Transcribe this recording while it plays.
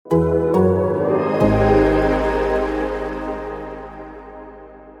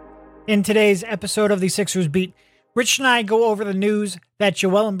In today's episode of the Sixers Beat, Rich and I go over the news that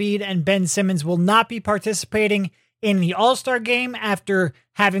Joel Embiid and Ben Simmons will not be participating in the All-Star game after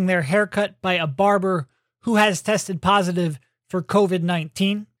having their hair cut by a barber who has tested positive for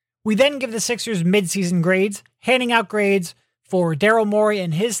COVID-19. We then give the Sixers midseason grades, handing out grades for Daryl Morey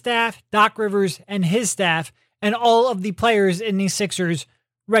and his staff, Doc Rivers and his staff, and all of the players in the Sixers'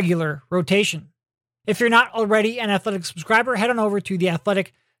 regular rotation. If you're not already an Athletic subscriber, head on over to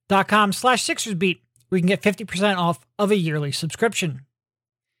theathletic.com/SixersBeat, where you can get 50% off of a yearly subscription.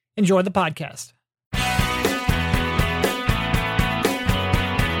 Enjoy the podcast.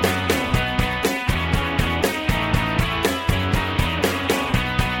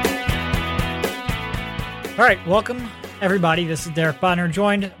 All right, welcome everybody. This is Derek Bonner,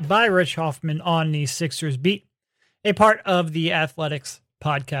 joined by Rich Hoffman on the Sixers Beat, a part of the Athletics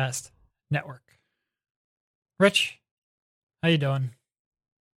Podcast Network. Rich, how you doing?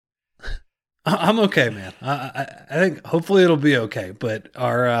 I'm okay, man. I think hopefully it'll be okay. But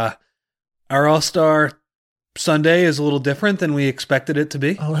our All-Star Sunday is a little different than we expected it to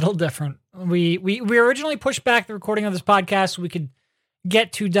be. A little different. We originally pushed back the recording of this podcast so we could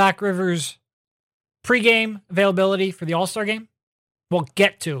get to Doc Rivers' pregame availability for the All-Star game. Well,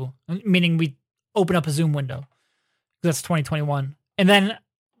 get to, meaning we open up a Zoom window. That's 2021. And then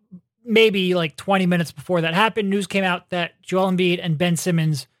maybe like 20 minutes before that happened, news came out that Joel Embiid and Ben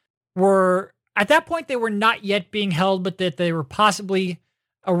Simmons were, at that point, they were not yet being held, but that they were possibly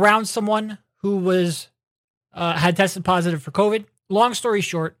around someone who was had tested positive for COVID. Long story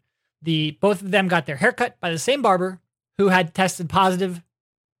short, both of them got their haircut by the same barber who had tested positive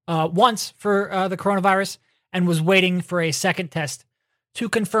once for the coronavirus and was waiting for a second test to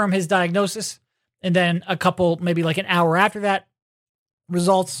confirm his diagnosis. And then maybe like an hour after that,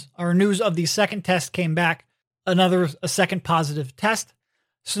 results or news of the second test came back, a second positive test.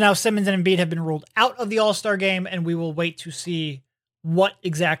 So now Simmons and Embiid have been ruled out of the All-Star game, and we will wait to see what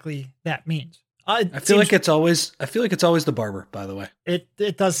exactly that means. I feel like it's always the barber, by the way.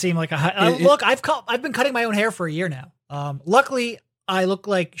 It does seem like look, I've been cutting my own hair for a year now. Luckily, I look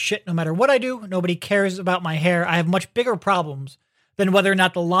like shit no matter what I do. Nobody cares about my hair. I have much bigger problems than whether or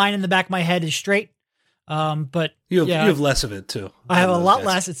not the line in the back of my head is straight. But you have less of it too. I have a lot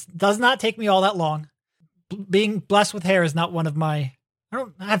less. It does not take me all that long. Being blessed with hair is not one of my, I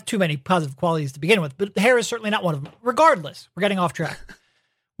don't have too many positive qualities to begin with, but hair is certainly not one of them. Regardless, we're getting off track.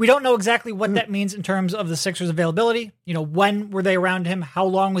 We don't know exactly what that means in terms of the Sixers' availability. You know, when were they around him? How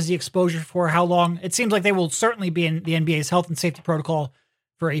long was the exposure for? How long? It seems like they will certainly be in the NBA's health and safety protocol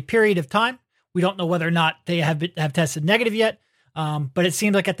for a period of time. We don't know whether or not they have tested negative yet. But it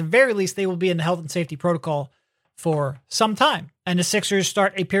seems like at the very least, they will be in the health and safety protocol for some time. And the Sixers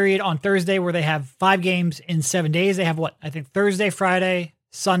start a period on Thursday where they have 5 games in 7 days. They have Thursday, Friday,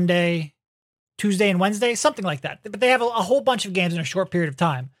 Sunday, Tuesday, and Wednesday, something like that. But they have a whole bunch of games in a short period of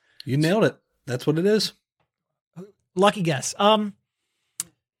time. You nailed it. That's what it is. Lucky guess.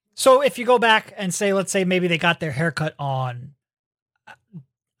 So if you go back and let's say maybe they got their haircut on,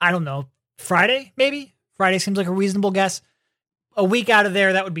 I don't know, Friday, maybe? Friday seems like a reasonable guess. A week out of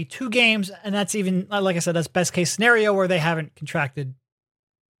there, that would be 2 games. And that's even, like I said, that's best case scenario where they haven't contracted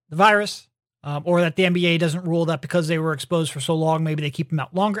the virus, or that the NBA doesn't rule that because they were exposed for so long, maybe they keep them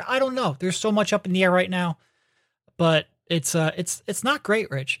out longer. I don't know. There's so much up in the air right now, but it's not great,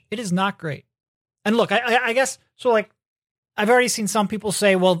 Rich. It is not great. And look, I guess, so like, I've already seen some people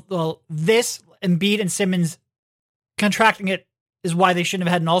say, well, this Embiid and Simmons contracting it is why they shouldn't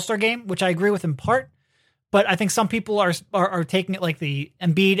have had an All-Star game, which I agree with in part. But I think some people are taking it like the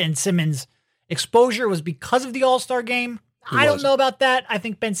Embiid and Simmons exposure was because of the All-Star game. I don't know about that. I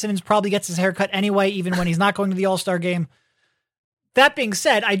think Ben Simmons probably gets his haircut anyway, even when he's not going to the All-Star game. That being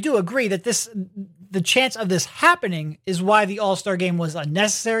said, I do agree that the chance of this happening is why the All-Star game was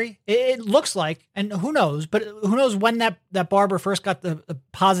unnecessary. It looks like, and who knows when that barber first got the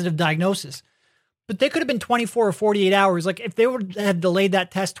positive diagnosis. But they could have been 24 or 48 hours. Like if they would have delayed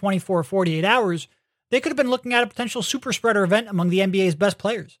that test 24 or 48 hours, they could have been looking at a potential super spreader event among the NBA's best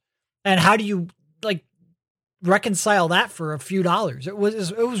players. And how do you reconcile that for a few dollars? It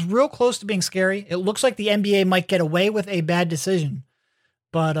was real close to being scary. It looks like the NBA might get away with a bad decision.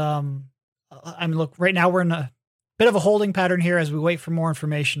 But look, right now we're in a bit of a holding pattern here as we wait for more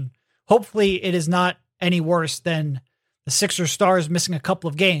information. Hopefully it is not any worse than the Sixers stars missing a couple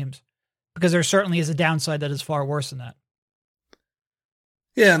of games, because there certainly is a downside that is far worse than that.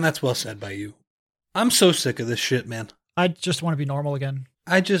 Yeah, and that's well said by you. I'm so sick of this shit, man. I just want to be normal again.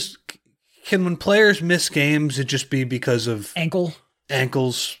 When players miss games, it just be because of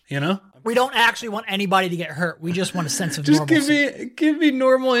ankles, you know? We don't actually want anybody to get hurt. We just want a sense of just normalcy. give me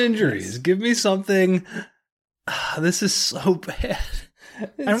normal injuries. Yes. Give me something. This is so bad.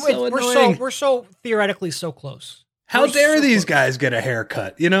 And so annoying. we're so theoretically so close. How dare these guys get a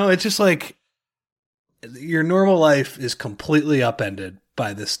haircut? You know, it's just like your normal life is completely upended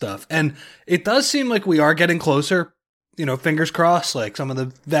by this stuff. And it does seem like we are getting closer, you know, fingers crossed. Like some of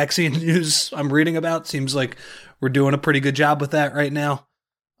the vaccine news I'm reading about seems like we're doing a pretty good job with that right now.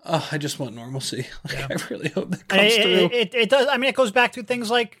 I just want normalcy. Like, I really hope that comes through. It does. I mean, it goes back to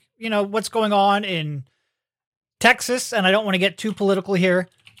things like, you know, what's going on in Texas, and I don't want to get too political here.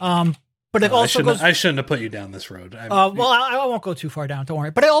 But it also goes. I shouldn't have put you down this road. Well, I won't go too far down. Don't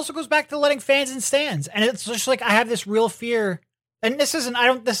worry. But it also goes back to letting fans in stands, and it's just like I have this real fear. And this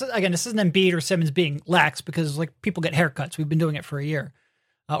isn't. This isn't Embiid or Simmons being lax because like people get haircuts. We've been doing it for a year,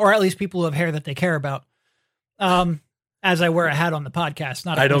 or at least people who have hair that they care about. As I wear a hat on the podcast,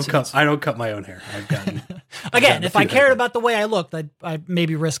 not. I don't cut my own hair. I've gotten. Again, if I cared about the way I looked, I'd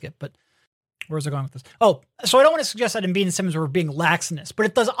maybe risk it. But where's it going with this? Oh, so I don't want to suggest that Embiid and Simmons were being lax in this, but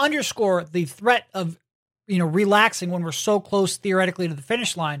it does underscore the threat of, you know, relaxing when we're so close theoretically to the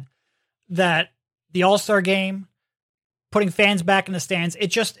finish line that the All-Star game, putting fans back in the stands, it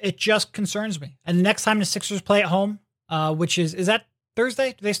just concerns me. And the next time the Sixers play at home, which is that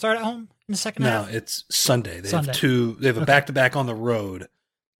Thursday? Do they start at home in the second half? No, it's Sunday. They have a back-to-back on the road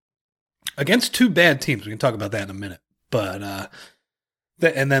against two bad teams. We can talk about that in a minute. But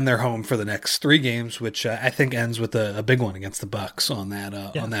and then they're home for the next 3 games, which I think ends with a big one against the Bucks on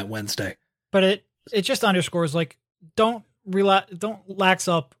that Wednesday. But it just underscores, like, don't lax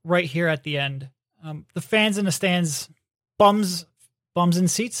up right here at the end. The fans in the stands, bums in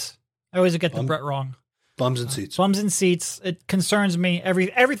seats. I always get the Brett wrong. Bums in seats. Bums in seats. It concerns me.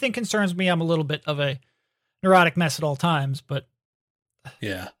 Everything concerns me. I'm a little bit of a neurotic mess at all times, but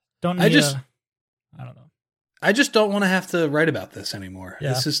yeah, I don't know. I just don't want to have to write about this anymore.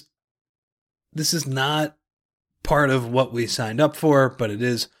 Yeah. This is not part of what we signed up for, but it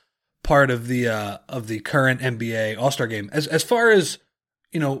is part of the current NBA All-Star game. As far as,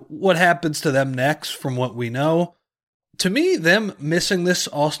 you know, what happens to them next from what we know, to me, them missing this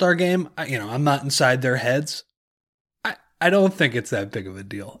All-Star game, you know, I'm not inside their heads. I don't think it's that big of a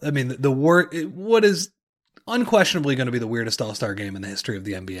deal. I mean, what is unquestionably going to be the weirdest All-Star game in the history of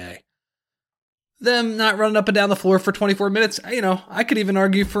the NBA. Them not running up and down the floor for 24 minutes, you know, I could even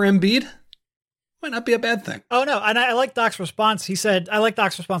argue for Embiid. Might not be a bad thing. Oh, no, and I like Doc's response. He said, I like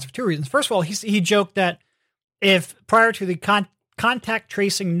Doc's response for 2 reasons. First of all, he joked that if prior to the contact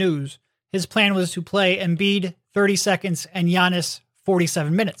tracing news, his plan was to play Embiid 30 seconds and Giannis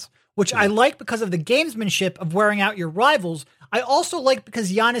 47 minutes, which I like because of the gamesmanship of wearing out your rivals. I also like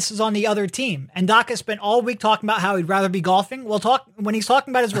because Giannis is on the other team, and Doc has spent all week talking about how he'd rather be golfing. Well, when he's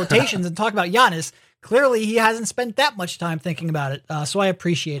talking about his rotations and talking about Giannis, clearly he hasn't spent that much time thinking about it. So I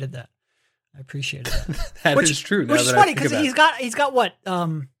appreciated that. That is true. Which is funny because he's got what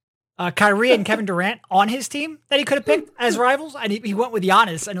Kyrie and Kevin Durant on his team that he could have picked as rivals, and he went with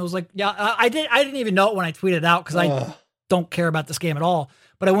Giannis, and it was like, yeah, I didn't even know it when I tweeted it out because I don't care about this game at all.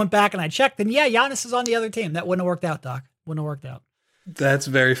 But I went back and I checked, and yeah, Giannis is on the other team. That wouldn't have worked out, Doc. Wouldn't have worked out. That's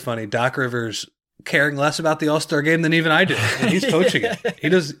very funny. Doc Rivers caring less about the All-Star game than even I do, and he's coaching it. He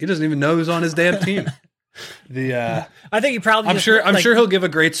doesn't even know who's on his damn team. I think he probably. I'm sure he'll give a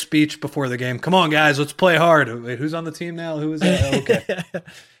great speech before the game. Come on, guys, let's play hard. Wait, who's on the team now? Who is that? Okay.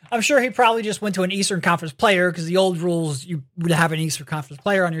 I'm sure he probably just went to an Eastern Conference player because the old rules, you would have an Eastern Conference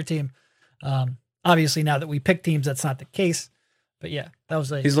player on your team. Obviously, now that we pick teams, that's not the case. But yeah, that was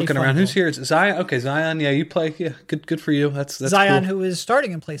he's looking around. Who's here? It's Zion. Okay, Zion. Yeah, you play. Yeah, good for you. That's Zion, cool. Who is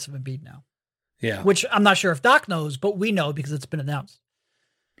starting in place of Embiid now. Yeah, which I'm not sure if Doc knows, but we know because it's been announced.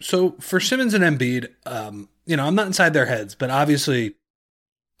 So for Simmons and Embiid, you know, I'm not inside their heads, but obviously,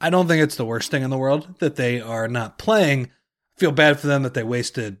 I don't think it's the worst thing in the world that they are not playing. I feel bad for them that they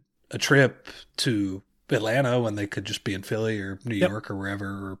wasted a trip to Atlanta when they could just be in Philly or New York or wherever,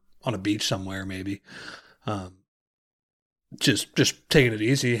 or on a beach somewhere maybe. Just taking it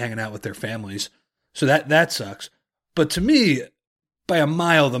easy, hanging out with their families. So that sucks. But to me, by a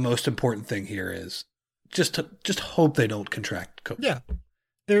mile, the most important thing here is just hope they don't contract COVID. Yeah.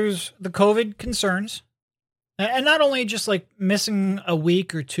 There's the COVID concerns. And not only just like missing a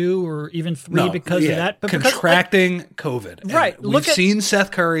week or 2 or even 3 because of that, but contracting COVID. Right. And we've seen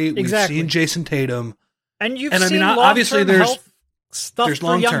Seth Curry. Exactly. We've seen Jason Tatum. And you've seen obviously health stuff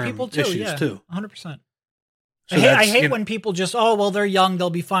for young people too. Issues too. 100%. So I hate when people just, they're young, they'll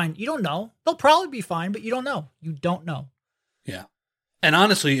be fine. You don't know. They'll probably be fine, but you don't know. You don't know. Yeah. And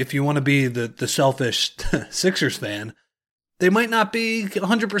honestly, if you want to be the selfish Sixers fan, they might not be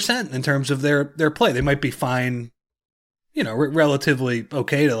 100% in terms of their play. They might be fine, relatively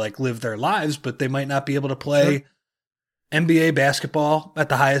okay to like live their lives, but they might not be able to play NBA basketball at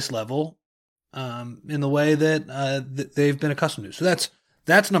the highest level in the way that they've been accustomed to. So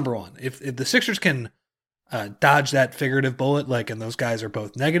that's number one. If the Sixers can dodge that figurative bullet, and those guys are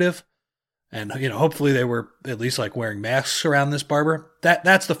both negative, and hopefully they were at least like wearing masks around this barber.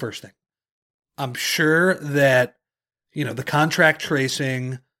 That's the first thing. I'm sure that the contract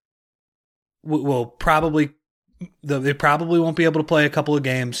tracing will probably they probably won't be able to play a couple of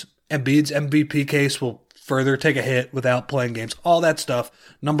games. Embiid's MVP case will further take a hit without playing games. All that stuff.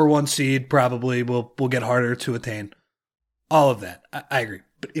 Number one seed probably will get harder to attain. All of that. I agree.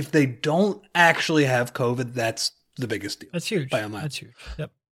 But if they don't actually have COVID, that's the biggest deal. That's huge. By a mile. That's huge.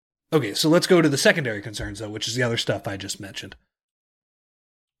 Yep. Okay, so let's go to the secondary concerns, though, which is the other stuff I just mentioned.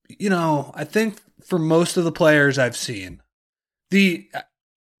 I think for most of the players I've seen,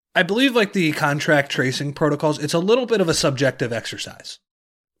 I believe like the contract tracing protocols, it's a little bit of a subjective exercise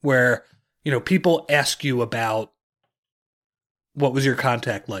where, people ask you about what was your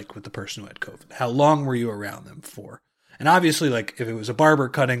contact like with the person who had COVID? How long were you around them for? And obviously, like if it was a barber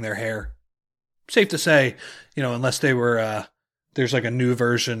cutting their hair, safe to say, unless they were, there's like a new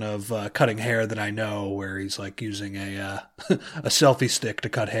version of cutting hair that I know where he's like using a selfie stick to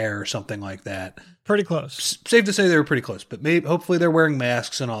cut hair or something like that. Pretty close. Safe to say they were pretty close, but hopefully they're wearing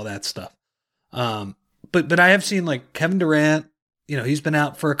masks and all that stuff. But I have seen like Kevin Durant, he's been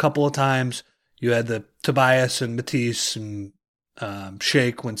out for a couple of times. You had the Tobias and Matisse and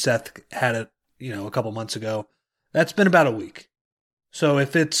Shake when Seth had it, a couple months ago. That's been about a week. So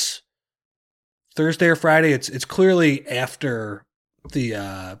if it's Thursday or Friday, it's clearly after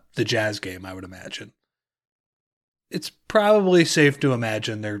the Jazz game, I would imagine. It's probably safe to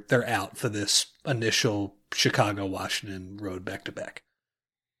imagine they're out for this initial Chicago-Washington road back-to-back.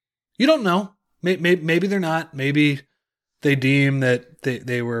 You don't know. Maybe they're not. Maybe they deem that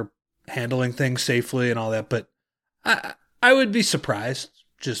they were handling things safely and all that, but I would be surprised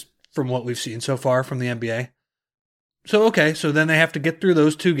just from what we've seen so far from the NBA. So, okay, so then they have to get through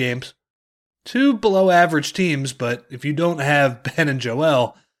those two games. Two below-average teams, but if you don't have Ben and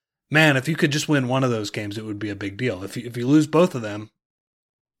Joel, man, if you could just win one of those games, it would be a big deal. If you lose both of them,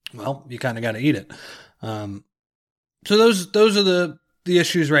 well, you kind of got to eat it. So those are the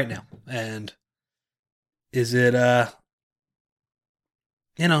issues right now. And is it,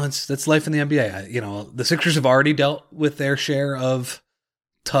 it's life in the NBA. The Sixers have already dealt with their share of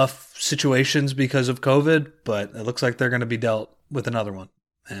tough situations because of COVID, but it looks like they're going to be dealt with another one.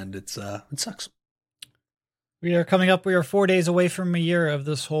 And it sucks. We are 4 days away from a year of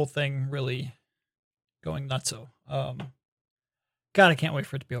this whole thing really going nutso. God, I can't wait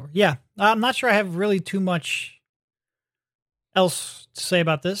for it to be over. Yeah, I'm not sure I have really too much else to say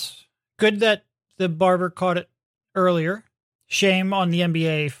about this. Good that the barber caught it earlier. Shame on the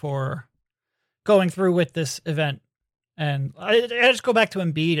NBA for going through with this event. And I just go back to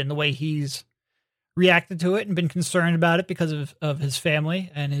Embiid and the way he's reacted to it and been concerned about it because of his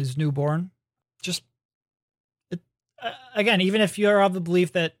family and his newborn. Just, again, even if you're of the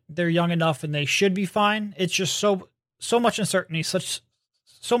belief that they're young enough and they should be fine, it's just so much uncertainty,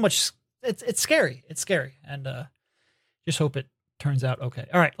 so much. It's scary. It's scary. And just hope it turns out okay.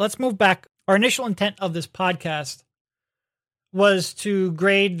 All right, let's move back. Our initial intent of this podcast was to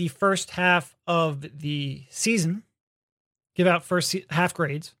grade the first half of the season, give out first half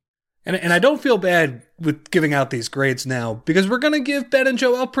grades. And I don't feel bad with giving out these grades now because we're going to give Ben and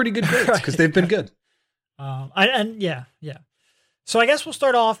Joel pretty good grades because they've been good. Yeah. So I guess we'll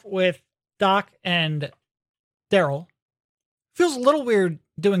start off with Doc and Daryl. Feels a little weird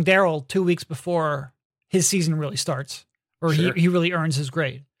doing Daryl 2 weeks before his season really starts, or sure. he really earns his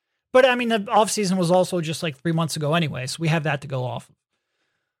grade. But I mean, the offseason was also just like 3 months ago anyway, so we have that to go off of.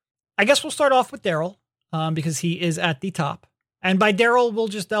 I guess we'll start off with Daryl because he is at the top. And by Daryl,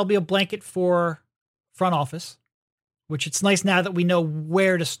 that'll be a blanket for front office, which it's nice now that we know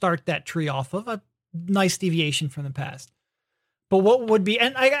where to start that tree off of. A nice deviation from the past. But what would be,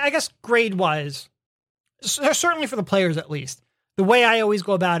 and I guess grade-wise, certainly for the players at least, the way I always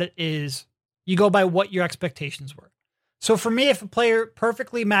go about it is you go by what your expectations were. So for me, if a player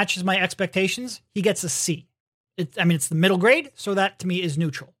perfectly matches my expectations, he gets a C. It's the middle grade, so that to me is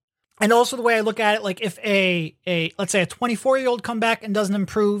neutral. And also the way I look at it, like if let's say a 24-year-old come back and doesn't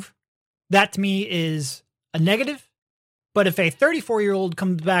improve, that to me is a negative. But if a 34-year-old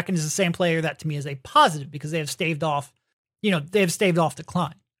comes back and is the same player, that to me is a positive because they have staved off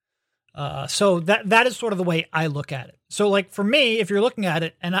decline. So that is sort of the way I look at it. So like for me, if you're looking at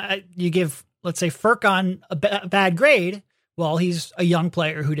it and you give, let's say, Furkan a bad grade, well, he's a young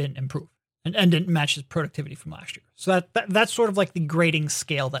player who didn't improve and didn't match his productivity from last year. So that's sort of like the grading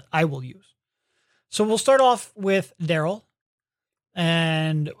scale that I will use. So we'll start off with Daryl,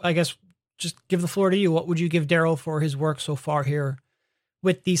 and I guess just give the floor to you. What would you give Daryl for his work so far here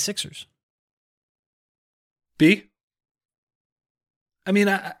with the Sixers? B. I mean,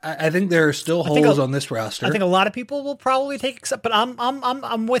 I think there are still holes on this roster. I think a lot of people will probably take except, but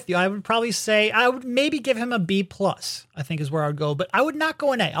I'm with you. I would probably say I would maybe give him a B+. I think is where I would go, but I would not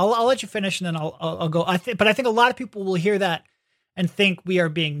go an A. I'll let you finish and then I'll go. But I think a lot of people will hear that and think we are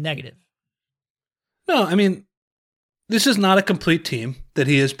being negative. No, I mean, this is not a complete team that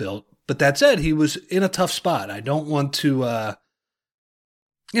he has built. But that said, he was in a tough spot. I don't want to, and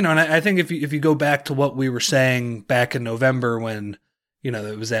I think if you go back to what we were saying back in November when.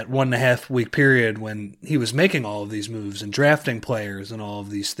 It was that 1.5 week period when he was making all of these moves and drafting players and all of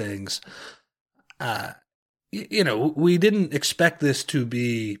these things. We didn't expect this to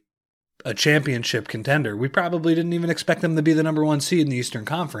be a championship contender. We probably didn't even expect them to be the number 1 seed in the Eastern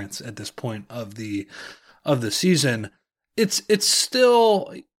Conference at this point of the season. It's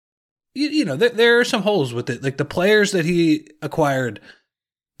still, there are some holes with it. Like the players that he acquired,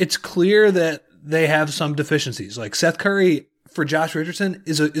 it's clear that they have some deficiencies. Like Seth Curry for Josh Richardson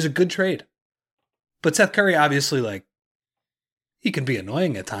is a good trade. But Seth Curry, obviously, he can be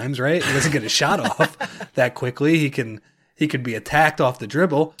annoying at times, right? He doesn't get a shot off that quickly. He can be attacked off the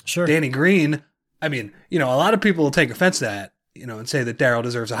dribble. Sure. Danny Green, I mean, a lot of people will take offense to that, and say that Daryl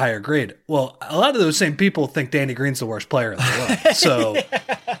deserves a higher grade. Well, a lot of those same people think Danny Green's the worst player in the world. So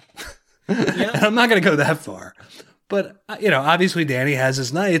and I'm not going to go that far. But, obviously Danny has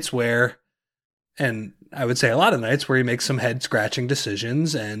his nights where, and I would say a lot of nights where he makes some head-scratching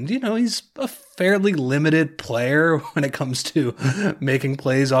decisions, and, he's a fairly limited player when it comes to making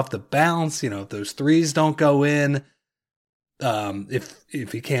plays off the bounce. If those threes don't go in, if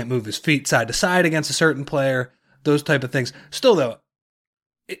he can't move his feet side to side against a certain player, those type of things. Still, though,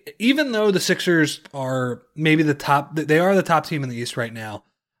 even though the Sixers are maybe they are the top team in the East right now,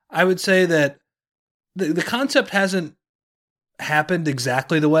 I would say that the concept hasn't happened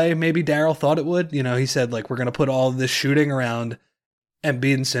exactly the way maybe Daryl thought it would. He said, we're going to put all of this shooting around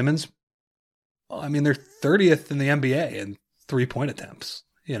Embiid and Simmons. Well, I mean, they're 30th in the NBA in 3-point attempts.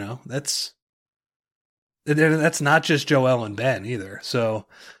 That's not just Joel and Ben either. So,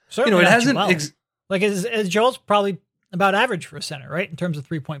 certainly it hasn't. As Joel's probably about average for a center, right? In terms of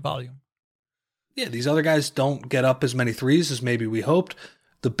 3-point volume. Yeah, these other guys don't get up as many threes as maybe we hoped.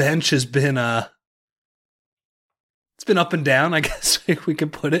 The bench has been, it's been up and down, I guess we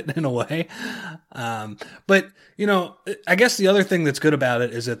could put it in a way. But, I guess the other thing that's good about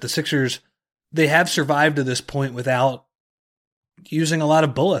it is that the Sixers, they have survived to this point without using a lot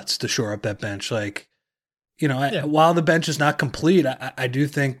of bullets to shore up that bench. While the bench is not complete, I do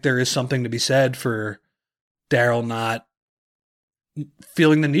think there is something to be said for Daryl not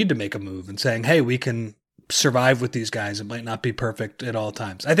feeling the need to make a move and saying, hey, we can survive with these guys. It might not be perfect at all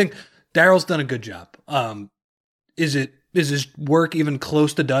times. I think Daryl's done a good job. Is his work even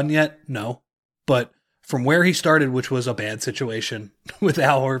close to done yet? No. But from where he started, which was a bad situation with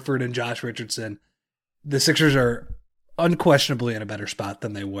Al Horford and Josh Richardson, the Sixers are unquestionably in a better spot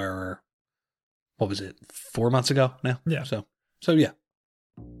than they were, 4 months ago now? Yeah. So yeah.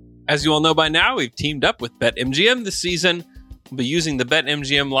 As you all know by now, we've teamed up with BetMGM this season. We'll be using the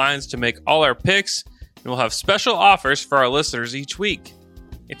BetMGM lines to make all our picks, and we'll have special offers for our listeners each week.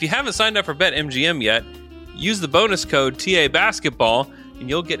 If you haven't signed up for BetMGM yet, use the bonus code TA Basketball, and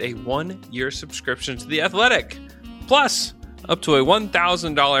you'll get a 1-year subscription to The Athletic. Plus, up to a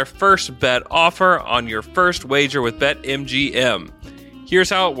 $1,000 first bet offer on your first wager with BetMGM.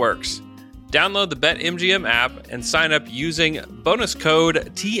 Here's how it works. Download the BetMGM app and sign up using bonus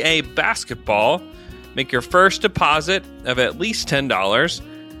code TA Basketball. Make your first deposit of at least $10.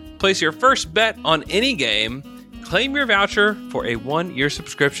 Place your first bet on any game. Claim your voucher for a 1-year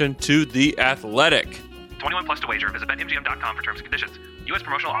subscription to The Athletic. 21 plus to wager. Visit BetMGM.com for terms and conditions. U.S.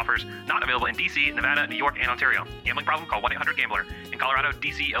 promotional offers not available in D.C., Nevada, New York, and Ontario. Gambling problem? Call 1-800-GAMBLER. In Colorado,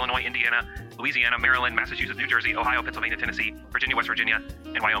 D.C., Illinois, Indiana, Louisiana, Maryland, Massachusetts, New Jersey, Ohio, Pennsylvania, Tennessee, Virginia, West Virginia,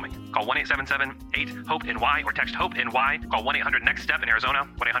 and Wyoming. Call 1-877-8-HOPE-NY or text HOPE-NY. Call 1-800-NEXT-STEP in Arizona,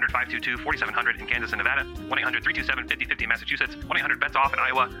 1-800-522-4700 in Kansas and Nevada, 1-800-327-5050 in Massachusetts, 1-800-BETS-OFF in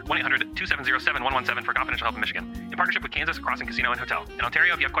Iowa, 1-800-2707-117 for confidential help in Michigan. In partnership with Kansas Crossing Casino and Hotel. In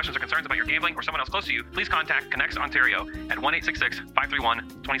Ontario, if you have questions or concerns about your gambling or someone else close to you, please contact Connects Ontario at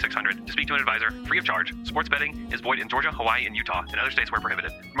 1-866-531-2600 to speak to an advisor free of charge. Sports betting is void in Georgia, Hawaii, and Utah, and other states where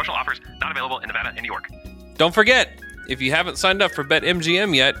prohibited. Promotional offers not available in Nevada and New York. Don't forget, If you haven't signed up for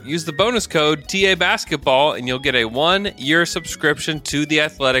BetMGM yet, use the bonus code TA Basketball and you'll get a 1-year subscription to The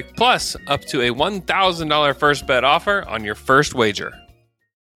Athletic, plus up to a $1,000 first bet offer on your first wager.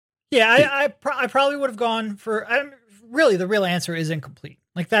 Yeah, I probably would have gone for. Really, the real answer is incomplete.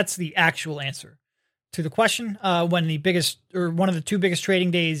 Like, that's the actual answer to the question. When the biggest, or one of the two biggest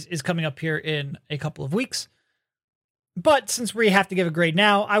trading days is coming up here in a couple of weeks. But since we have to give a grade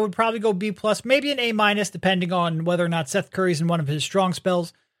now, I would probably go B+, maybe an A-, depending on whether or not Seth Curry's in one of his strong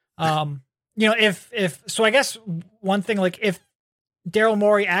spells. So I guess one thing, like, if Daryl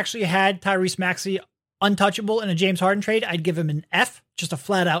Morey actually had Tyrese Maxey untouchable in a James Harden trade, I'd give him an F, just a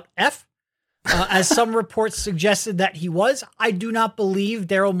flat out F. As some reports suggested that he was. I do not believe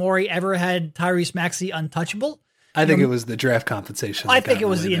Daryl Morey ever had Tyrese Maxey untouchable. I think it was the draft compensation. I think it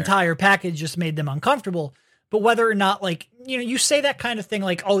was the entire package just made them uncomfortable. But whether or not, like, you say that kind of thing,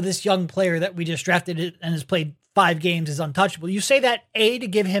 like, oh, this young player that we just drafted and has played 5 games is untouchable. You say that, A, to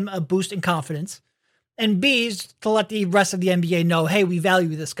give him a boost in confidence, and B, to let the rest of the NBA know, hey, we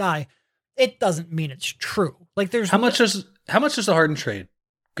value this guy. It doesn't mean it's true. Like, there's how much does the Harden trade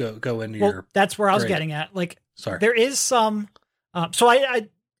go into your? That's where I was grade? getting at. Like, Sorry, there is some. So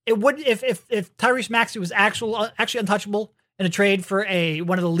it would if Tyrese Maxey was actually untouchable in a trade for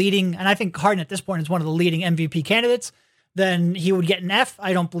one of the leading, and I think Harden at this point is one of the leading MVP candidates, then he would get an F.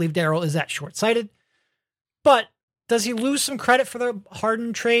 I don't believe Daryl is that short-sighted. But does he lose some credit for the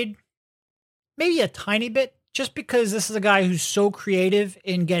Harden trade? Maybe a tiny bit, just because this is a guy who's so creative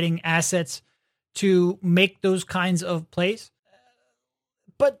in getting assets to make those kinds of plays.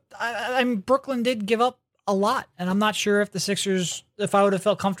 But I mean, Brooklyn did give up a lot, and I'm not sure if I would have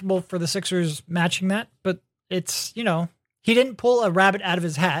felt comfortable for the Sixers matching that, but it's, he didn't pull a rabbit out of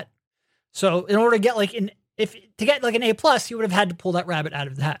his hat. So in order to get an A+, he would have had to pull that rabbit out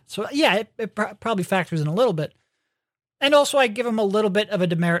of the hat. So yeah, it probably factors in a little bit. And also I give him a little bit of a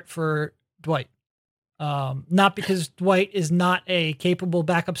demerit for Dwight. Not because Dwight is not a capable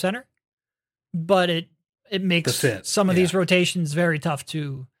backup center, but it makes some of these rotations very tough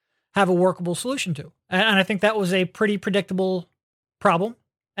to have a workable solution to. And I think that was a pretty predictable problem.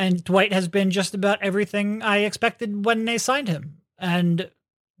 And Dwight has been just about everything I expected when they signed him. And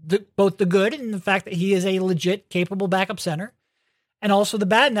both the good and the fact that he is a legit capable backup center, and also the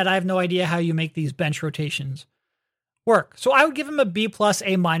bad in that I have no idea how you make these bench rotations work. So I would give him a B+,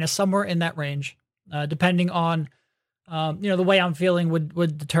 A-, somewhere in that range, depending on the way I'm feeling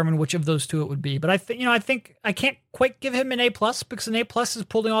would determine which of those two it would be. But I think I can't quite give him an A+, because an A+ is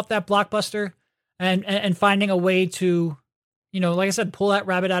pulling off that blockbuster and finding a way to, like I said, pull that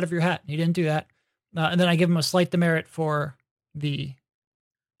rabbit out of your hat. He didn't do that. And then I give him a slight demerit for the,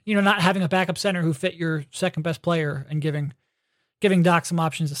 not having a backup center who fit your second best player and giving Doc some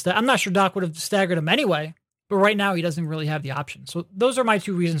options to I'm not sure Doc would have staggered him anyway, but right now he doesn't really have the option. So those are my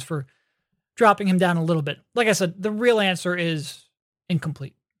two reasons for dropping him down a little bit. Like I said, the real answer is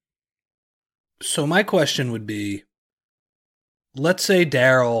incomplete. So my question would be, let's say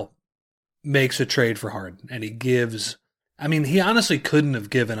Daryl makes a trade for Harden and he honestly couldn't have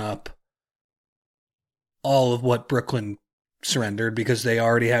given up all of what Brooklyn surrendered because they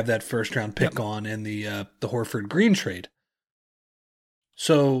already have that first round pick on in the Horford Green trade.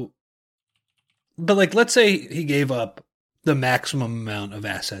 So, but like, let's say he gave up the maximum amount of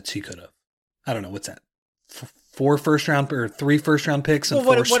assets he could have. I don't know, what's that? 4 first round or 3 first round picks and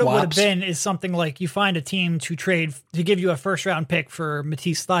 4 swaps? What it would have been is something like you find a team to trade to give you a first round pick for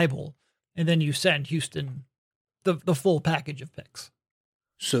Matisse Thybulle, and then you send Houston the full package of picks.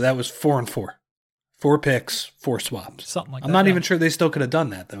 So that was 4 and 4. 4 picks, 4 swaps. Something like that. I'm not even sure they still could have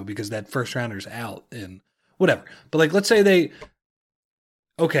done that, though, because that first rounder's out and whatever. But like, let's say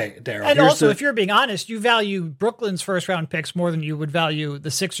okay, Daryl. And also, if you're being honest, you value Brooklyn's first round picks more than you would value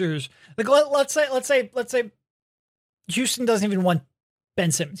the Sixers. Like, let's say Houston doesn't even want Ben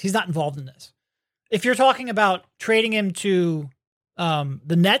Simmons. He's not involved in this. If you're talking about trading him to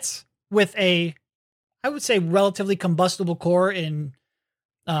the Nets with I would say, relatively combustible core in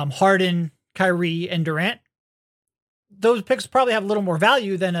Harden, Kyrie, and Durant, those picks probably have a little more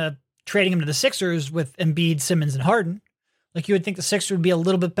value than trading him to the Sixers with Embiid, Simmons, and Harden. Like, you would think the Sixers would be a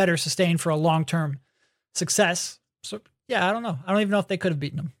little bit better sustained for a long-term success. So, yeah, I don't know. I don't even know if they could have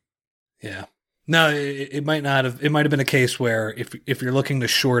beaten them. Yeah. No, it might not have. It might have been a case where if you're looking to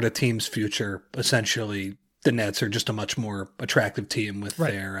short a team's future, essentially the Nets are just a much more attractive team with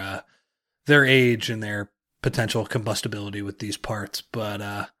their age and their potential combustibility with these parts. But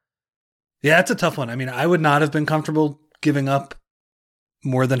yeah, it's a tough one. I mean, I would not have been comfortable giving up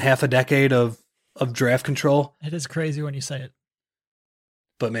more than half a decade of draft control. It is crazy when you say it.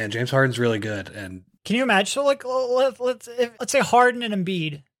 But man, James Harden's really good, and Can you imagine? So like, let's say Harden and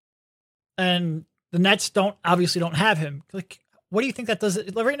Embiid, and the Nets obviously don't have him. Like, what do you think that does?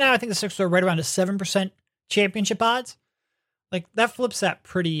 Right now, I think the Sixers are right around a 7% championship odds. Like that flips that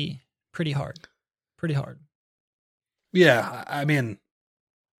pretty hard. Pretty hard. Yeah, I mean,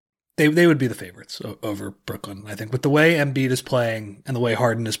 they would be the favorites over Brooklyn. I think with the way Embiid is playing and the way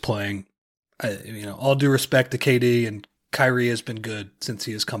Harden is playing, all due respect to KD, and Kyrie has been good since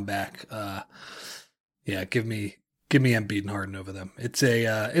he has come back. Yeah, give me Embiid and Harden over them. It's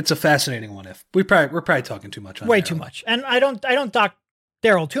a fascinating one. If we're probably talking too much on way Daryl. Too much, and I don't dock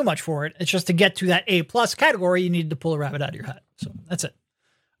Daryl too much for it. It's just to get to that A+ category, you need to pull a rabbit out of your hat. So that's it.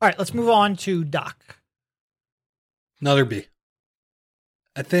 All right, let's move on to Doc. Another B.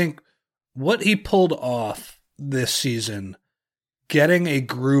 I think what he pulled off this season, getting a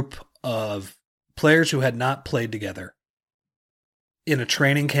group of players who had not played together in a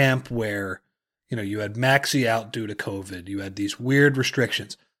training camp where, you had Maxey out due to COVID. You had these weird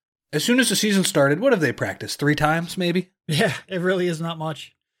restrictions. As soon as the season started, what have they practiced? 3 times, maybe? Yeah, it really is not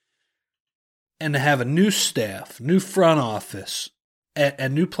much. And to have a new staff, new front office,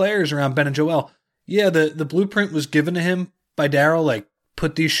 and new players around Ben and Joel. Yeah, the blueprint was given to him by Daryl, like,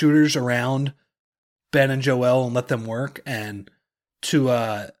 put these shooters around Ben and Joel and let them work. And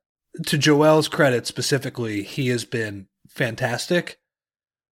to Joel's credit specifically, he has been fantastic.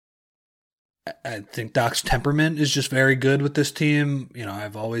 I think Doc's temperament is just very good with this team.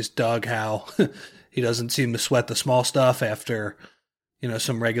 I've always dug how he doesn't seem to sweat the small stuff after,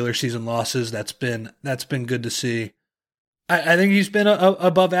 some regular season losses. That's been good to see. I think he's been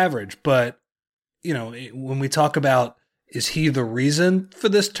above average, but when we talk about, is he the reason for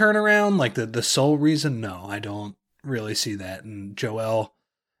this turnaround? Like the sole reason? No, I don't really see that. And Joel,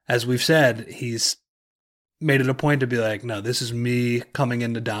 as we've said, he's made it a point to be like, no, this is me coming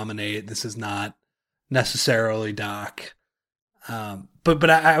in to dominate. This is not necessarily Doc. But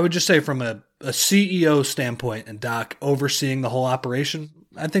I would just say from a CEO standpoint and Doc overseeing the whole operation,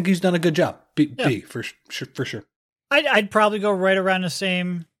 I think he's done a good job. B for sure. I'd probably go right around the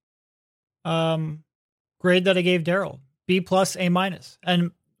same grade that I gave Daryl, B+, A-.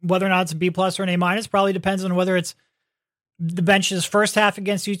 And whether or not it's a B+ or an A- probably depends on whether it's the bench's first half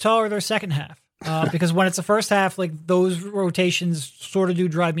against Utah or their second half. Because when it's the first half, like those rotations sort of do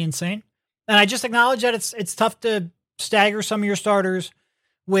drive me insane. And I just acknowledge that it's tough to stagger some of your starters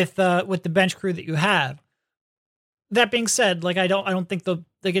with the bench crew that you have. That being said, like I don't think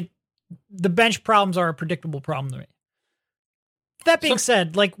the bench problems are a predictable problem to me. That being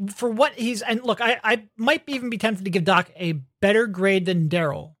said, like for what he's, and look, I might even be tempted to give Doc a better grade than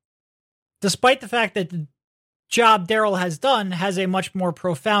Daryl, despite the fact that the job Daryl has done has a much more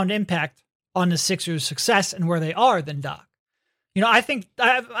profound impact on the Sixers' success and where they are than Doc. I think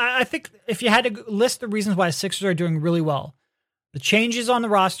if you had to list the reasons why the Sixers are doing really well, the changes on the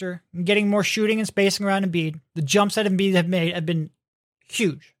roster, getting more shooting and spacing around Embiid, the jumps that Embiid have made have been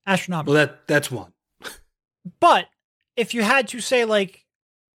huge, astronomical. Well, that's one. But if you had to say, like,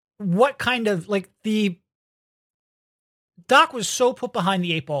 what kind of, like, the Doc was so put behind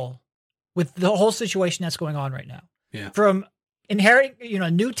the 8 ball with the whole situation that's going on right now. Yeah. From inheriting,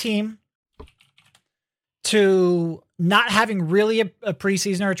 a new team to not having really a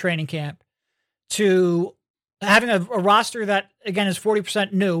preseason or a training camp to having a roster that, again, is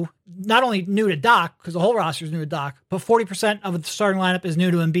 40% new, not only new to Doc, because the whole roster is new to Doc, but 40% of the starting lineup is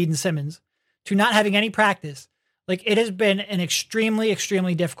new to Embiid and Simmons, to not having any practice. Like, it has been an extremely,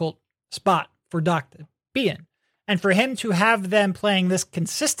 extremely difficult spot for Doc to be in. And for him to have them playing this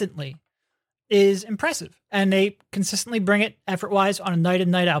consistently is impressive. And they consistently bring it effort-wise on a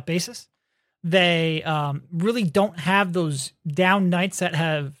night-in, night-out basis. They really don't have those down nights that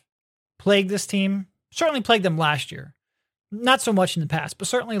have plagued this team. Certainly plagued them last year. Not so much in the past, but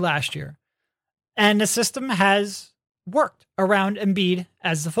certainly last year. And the system has worked around Embiid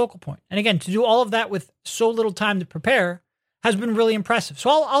as the focal point. And again, to do all of that with so little time to prepare has been really impressive. So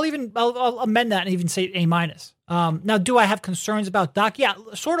I'll amend that and even say A-. Now, do I have concerns about Doc? Yeah,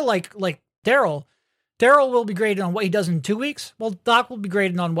 sort of like Daryl. Daryl will be graded on what he does in 2 weeks. Well, Doc will be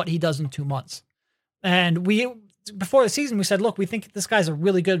graded on what he does in 2 months. And before the season, we said, look, we think this guy's a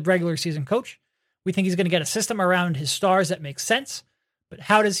really good regular season coach. We think he's going to get a system around his stars that makes sense. But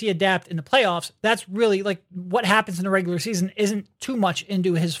how does he adapt in the playoffs? That's really like what happens in the regular season isn't too much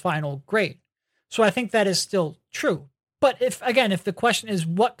into his final grade. So I think that is still true. But if the question is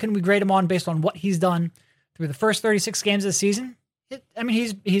what can we grade him on based on what he's done through the first 36 games of the season,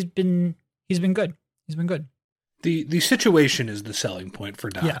 he's been good. He's been good. The situation is the selling point for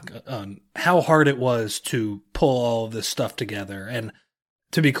Doc on how hard it was to pull all of this stuff together. And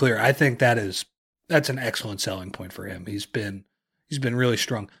to be clear, I think that is that's an excellent selling point for him. He's been really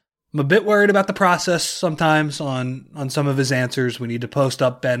strong. I'm a bit worried about the process sometimes on some of his answers. We need to post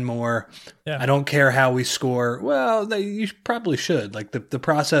up Ben more. Yeah. I don't care how we score. Well, you probably should. Like the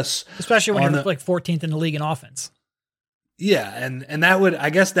process, especially when you're like 14th in the league in offense. Yeah, and that would, I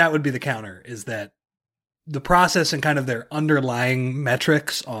guess that would be the counter, is that the process and kind of their underlying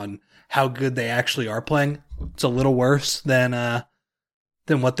metrics on how good they actually are playing, it's a little worse than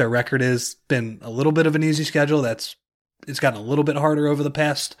what their record is. Been a little bit of an easy schedule. It's gotten a little bit harder over the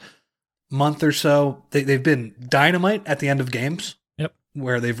past month or so. They've been dynamite at the end of games. Yep.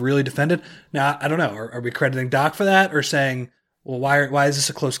 Where they've really defended. Now, I don't know. Are we crediting Doc for that, or saying, well, why is this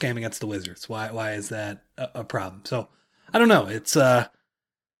a close game against the Wizards? Why is that a problem? So I don't know. It's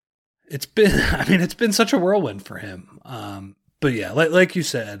been such a whirlwind for him. But yeah, like you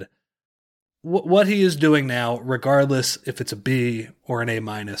said, what he is doing now, regardless if it's a B or an A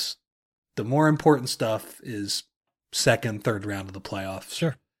minus, the more important stuff is second, third round of the playoffs.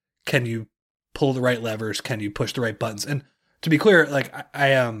 Sure. Can you pull the right levers? Can you push the right buttons? And to be clear, like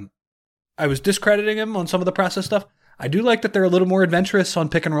I was discrediting him on some of the process stuff. I do like that they're a little more adventurous on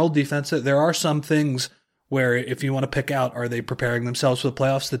pick and roll defense. There are some things where if you want to pick out, are they preparing themselves for the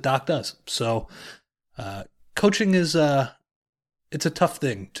playoffs, that Doc does. So coaching is it's a tough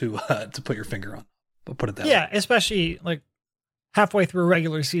thing to put your finger on. But put it that way. Yeah, especially like halfway through a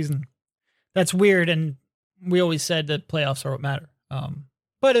regular season. That's weird, and we always said that playoffs are what matter.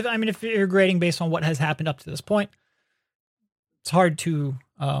 But if you're grading based on what has happened up to this point, it's hard to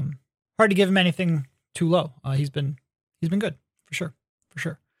give him anything too low. He's been good for sure.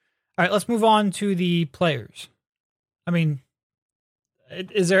 All right, let's move on to the players. I mean,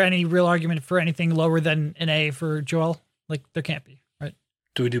 is there any real argument for anything lower than an A for Joel? Like, there can't be, right?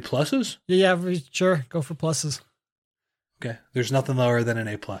 Do we do pluses? Yeah, sure. Go for pluses. Okay, there's nothing lower than an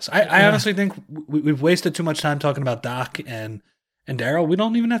A plus. I honestly think we've wasted too much time talking about Doc and Daryl. We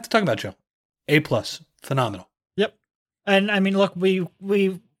don't even have to talk about Joe. A plus, phenomenal. Yep. And I mean, look, we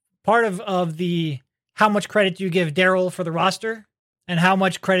part of the how much credit do you give Daryl for the roster and how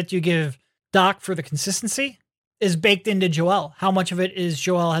much credit do you give Doc for the consistency is baked into Joel. How much of it is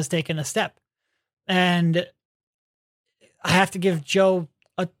Joel has taken a step, and I have to give Joe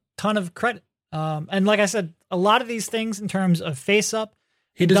a ton of credit. And like I said, a lot of these things in terms of face up,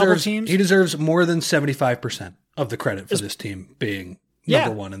 double teams, he deserves more than 75% of the credit for this team being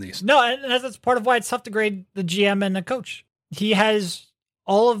number one in these. No, and that's part of why it's tough to grade the GM and the coach. He has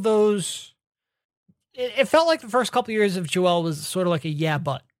all of those. It felt like the first couple of years of Joel was sort of like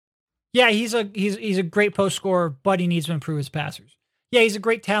but. Yeah, he's a great post scorer, but he needs to improve his passers. Yeah, he's a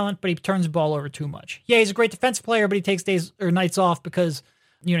great talent, but he turns the ball over too much. Yeah, he's a great defensive player, but he takes days or nights off because,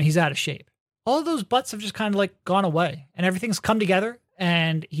 he's out of shape. All of those buts have just kind of like gone away, and everything's come together,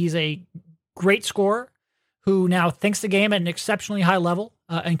 and he's a great scorer who now thinks the game at an exceptionally high level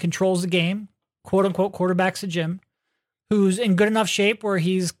and controls the game, quote unquote, quarterbacks the gym, who's in good enough shape where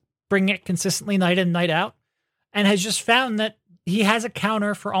he's bringing it consistently night in, night out, and has just found that he has a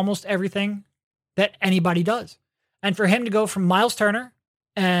counter for almost everything that anybody does. And for him to go from Miles Turner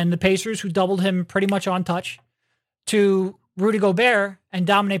and the Pacers, who doubled him pretty much on touch, to Rudy Gobert and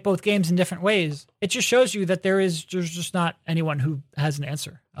dominate both games in different ways, it just shows you that there's just not anyone who has an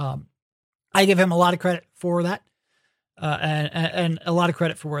answer. I give him a lot of credit for that, and a lot of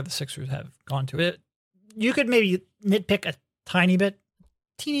credit for where the Sixers have gone to. It. You could maybe nitpick a tiny bit,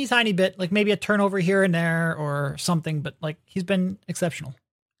 teeny tiny bit, like maybe a turnover here and there or something, but like he's been exceptional.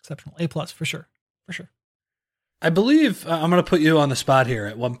 A plus for sure. I believe I'm going to put you on the spot here.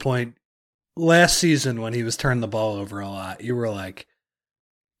 At one point last season, when he was turning the ball over a lot, you were like,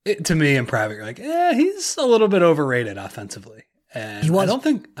 to me in private, you're like, he's a little bit overrated offensively. And he was.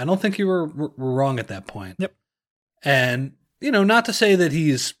 I don't think you were wrong at that point. Yep. And not to say that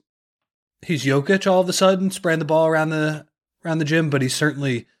he's Jokic all of a sudden spreading the ball around the gym, but he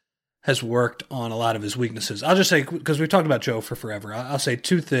certainly has worked on a lot of his weaknesses. I'll just say, because we've talked about Joe for forever, I'll say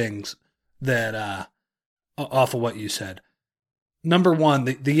two things that off of what you said. Number one,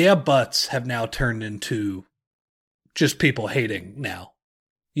 the buts have now turned into just people hating now.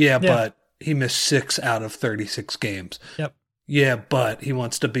 Yeah, but he missed 6 out of 36 games. Yep. Yeah, but he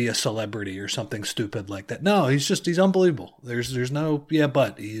wants to be a celebrity or something stupid like that. No, he's unbelievable. There's no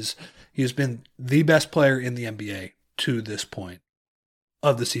but. He's been the best player in the NBA to this point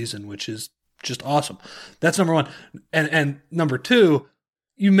of the season, which is just awesome. That's number one. And number two,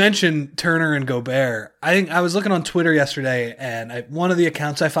 you mentioned Turner and Gobert. I think I was looking on Twitter yesterday, and one of the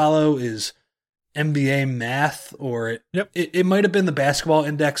accounts I follow is NBA Math, or it might have been the Basketball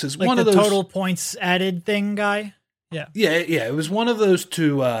Index. Is like one the of those total points added thing guy. Yeah. It was one of those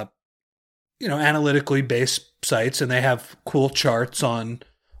to analytically based sites, and they have cool charts on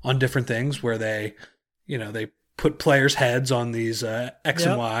different things where they put players' heads on these X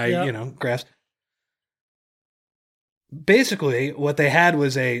and Y, graphs. Basically, what they had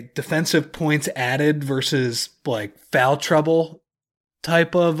was a defensive points added versus like foul trouble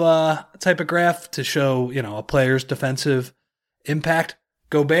type of graph to show, a player's defensive impact.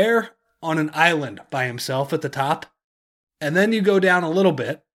 Gobert on an island by himself at the top. And then you go down a little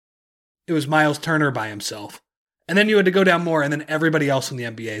bit. It was Miles Turner by himself. And then you had to go down more, and then everybody else in the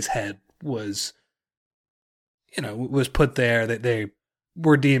NBA's head was put there, that they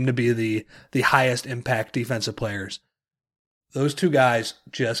were deemed to be the highest impact defensive players. Those two guys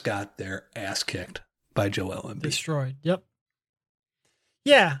just got their ass kicked by Joel Embiid. Destroyed. Yep.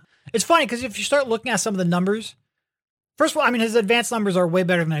 Yeah. It's funny because if you start looking at some of the numbers, first of all, I mean, his advanced numbers are way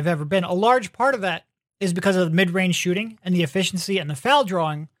better than they've ever been. A large part of that is because of the mid-range shooting and the efficiency and the foul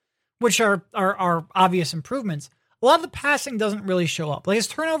drawing, which are obvious improvements. A lot of the passing doesn't really show up. Like, his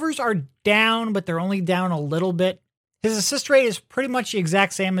turnovers are down, but they're only down a little bit. His assist rate is pretty much the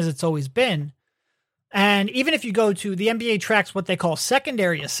exact same as it's always been. And even if you go to the NBA tracks what they call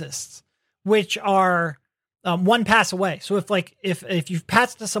secondary assists, which are one pass away. So if you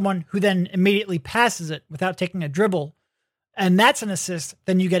pass to someone who then immediately passes it without taking a dribble, and that's an assist,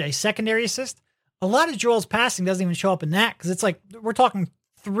 then you get a secondary assist. A lot of Joel's passing doesn't even show up in that, because it's like we're talking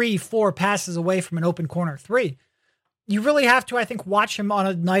 3-4 passes away from an open corner three. You really have to, I think, watch him on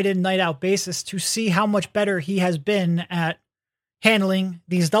a night in, night out basis to see how much better he has been at handling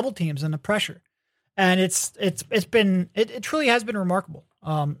these double teams and the pressure. And it truly has been remarkable.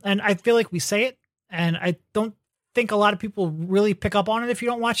 And I feel like we say it, and I don't think a lot of people really pick up on it if you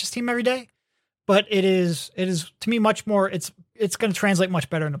don't watch this team every day. But it is to me much more. It's going to translate much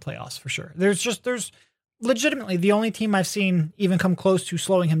better in the playoffs for sure. There's legitimately the only team I've seen even come close to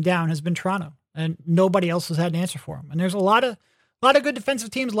slowing him down has been Toronto, and nobody else has had an answer for him. And there's a lot of good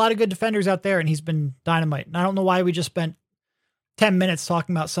defensive teams, a lot of good defenders out there, and he's been dynamite. And I don't know why we just spent 10 minutes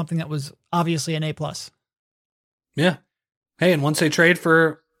talking about something that was obviously an A+. Yeah. Hey, and once they trade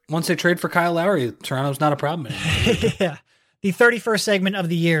for Kyle Lowry, Toronto's not a problem anymore. Yeah. The 31st segment of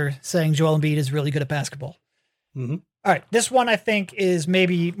the year saying Joel Embiid is really good at basketball. Mm-hmm. All right. This one I think is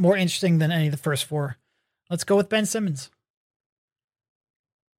maybe more interesting than any of the first four. Let's go with Ben Simmons.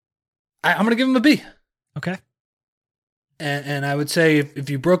 I'm going to give him a B. Okay. And I would say if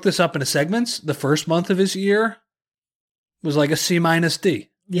you broke this up into segments, the first month of his year was like a C-D.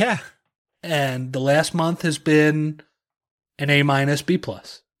 Yeah. And the last month has been an A-B+.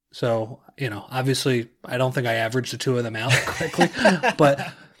 So, obviously I don't think I averaged the two of them out correctly,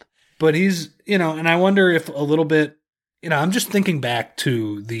 but he's, and I wonder if a little bit, I'm just thinking back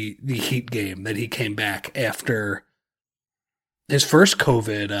to the Heat game that he came back after his first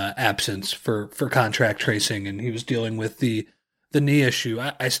COVID absence for contract tracing, and he was dealing with the knee issue.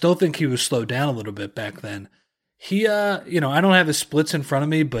 I still think he was slowed down a little bit back then. He, I don't have his splits in front of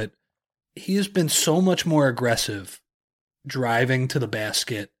me, but he has been so much more aggressive driving to the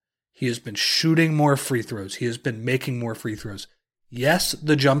basket. He has been shooting more free throws. He has been making more free throws. Yes,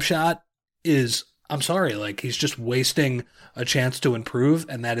 the jump shot is, I'm sorry, like he's just wasting a chance to improve,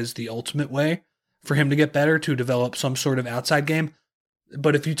 and that is the ultimate way for him to get better, to develop some sort of outside game.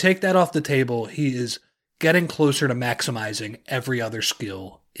 But if you take that off the table, he is getting closer to maximizing every other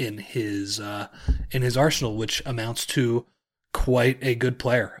skill in his arsenal, which amounts to quite a good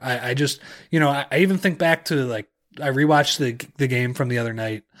player. I just, I even think back to, like, I rewatched the game from the other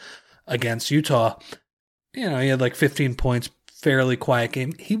night against Utah. He had like 15 points, fairly quiet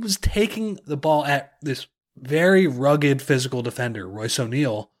game. He was taking the ball at this very rugged physical defender, Royce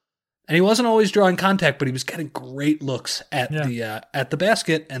O'Neal, and he wasn't always drawing contact, but he was getting great looks at the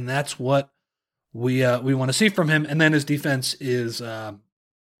basket, and that's what we want to see from him. And then his defense is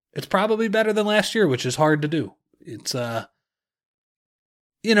it's probably better than last year, which is hard to do. It's I'm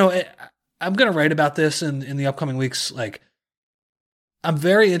going to write about this in the upcoming weeks. Like, I'm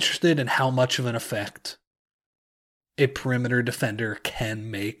very interested in how much of an effect a perimeter defender can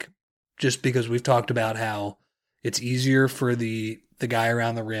make, just because we've talked about how it's easier for the guy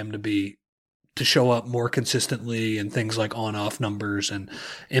around the rim to show up more consistently and things like on-off numbers and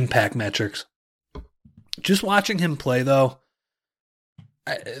impact metrics. Just watching him play, though,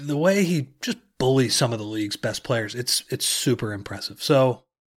 the way he just bullies some of the league's best players, it's super impressive. So,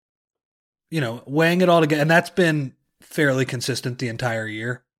 weighing it all together, and that's been fairly consistent the entire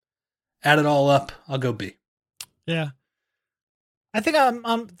year. Add it all up, I'll go B. Yeah. I think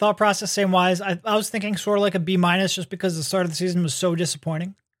I'm thought process same wise. I was thinking sort of like a B- just because the start of the season was so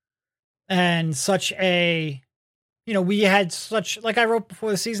disappointing and such a we had such, like I wrote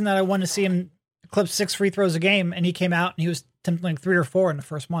before the season that I wanted to see him clip 6 free throws a game, and he came out and he was attempting 3 or 4 in the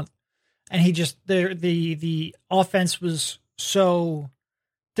first month. And he just, the offense was so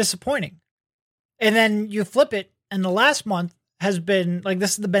disappointing. And then you flip it, and the last month has been like,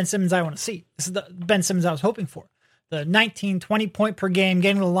 this is the Ben Simmons I want to see. This is the Ben Simmons I was hoping for. The 19, 20 point per game,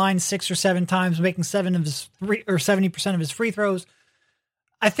 getting to the line 6 or 7 times, making 70% of his free throws.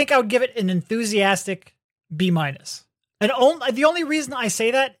 I think I would give it an enthusiastic B-. And the only reason I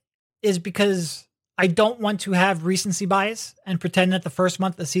say that is because I don't want to have recency bias and pretend that the first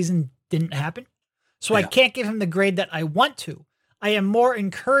month of the season didn't happen. So I can't give him the grade that I want to. I am more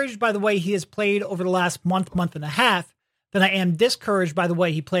encouraged by the way he has played over the last month and a half than I am discouraged by the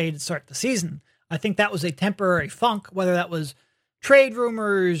way he played to start the season. I think that was a temporary funk, whether that was trade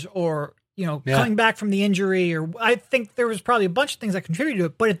rumors or, coming back from the injury, or I think there was probably a bunch of things that contributed to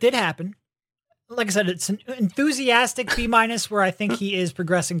it, but it did happen. Like I said, it's an enthusiastic B- where I think he is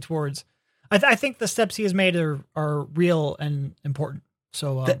progressing towards. I think the steps he has made are real and important.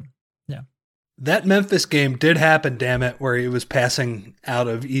 So, That Memphis game did happen, damn it, where he was passing out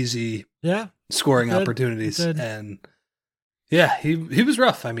of easy scoring opportunities. And he was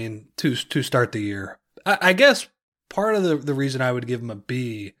rough. I mean, to start the year. I guess part of the reason I would give him a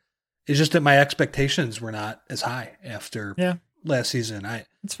B is just that my expectations were not as high after last season.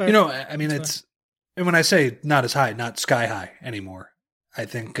 It's fair. It's and when I say not as high, not sky high anymore. I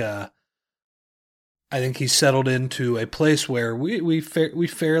think he's settled into a place where we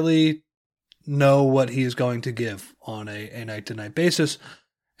fairly know what he is going to give on a night-to-night basis,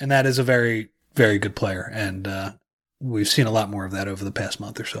 and that is a very, very good player. And we've seen a lot more of that over the past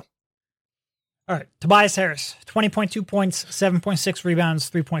month or so. All right, Tobias Harris, 20.2 points, 7.6 rebounds,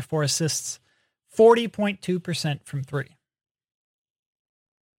 3.4 assists, 40.2% from 3.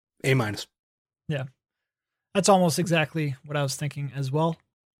 A-. Yeah, that's almost exactly what I was thinking as well.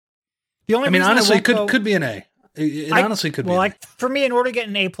 The only honestly, could be an A. It honestly could be. Well, for me, in order to get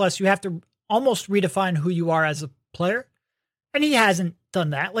an A+, you have to almost redefine who you are as a player, and he hasn't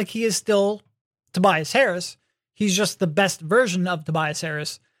done that. Like, he is still Tobias Harris. He's just the best version of Tobias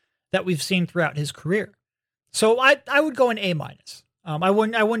Harris that we've seen throughout his career. So I would go an A-. I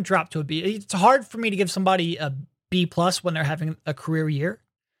wouldn't drop to a B. It's hard for me to give somebody a B+ when they're having a career year.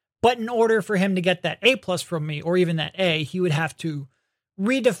 But in order for him to get that A+ from me, or even that A, he would have to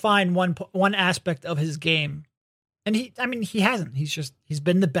redefine one aspect of his game. And he hasn't. He's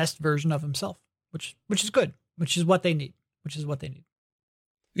been the best version of himself, which is good, which is what they need.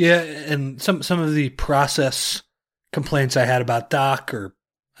 Yeah, and some of the process complaints I had about Doc, or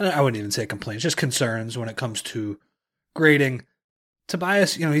I wouldn't even say complaints, just concerns when it comes to grading.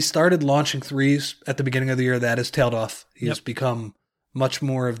 Tobias, he started launching threes at the beginning of the year. That has tailed off. He has become much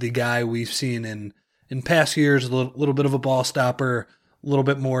more of the guy we've seen in past years, a little bit of a ball stopper, a little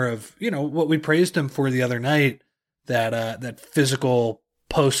bit more of, what we praised him for the other night, that physical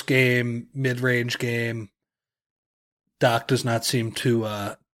post-game, mid-range game. Doc does not seem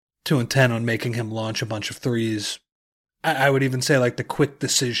to intent on making him launch a bunch of threes. I would even say like the quick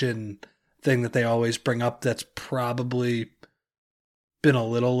decision thing that they always bring up, that's probably been a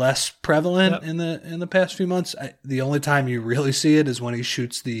little less prevalent in the past few months. The only time you really see it is when he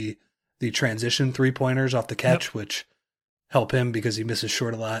shoots the transition 3-pointers off the catch, which help him because he misses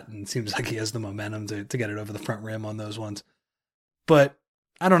short a lot and seems like he has the momentum to get it over the front rim on those ones. But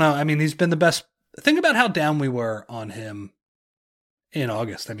I don't know. I mean, he's been the best. Think about how down we were on him in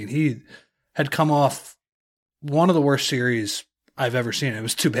August. I mean, he had come off one of the worst series I've ever seen. It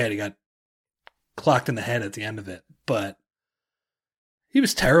was too bad he got clocked in the head at the end of it, but he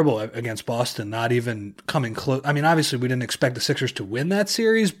was terrible against Boston, not even coming close. I mean, obviously we didn't expect the Sixers to win that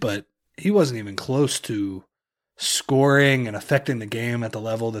series, but he wasn't even close to scoring and affecting the game at the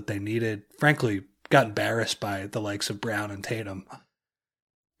level that they needed. Frankly, got embarrassed by the likes of Brown and Tatum.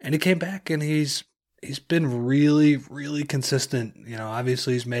 And he came back and he's been really, really consistent.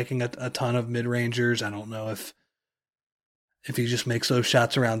 Obviously he's making a ton of mid-rangers. I don't know if he just makes those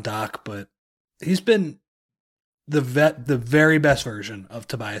shots around Doc, but he's been the very best version of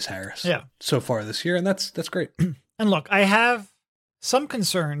Tobias Harris so far this year, and that's great. And look, I have some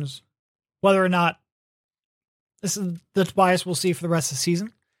concerns whether or not this is the Tobias we'll see for the rest of the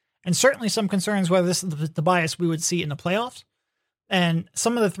season, and certainly some concerns whether this is the Tobias we would see in the playoffs. And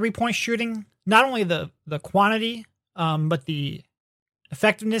some of the 3-point shooting, not only the quantity, but the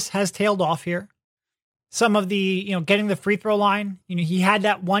effectiveness has tailed off here. Some of the, getting the free throw line, he had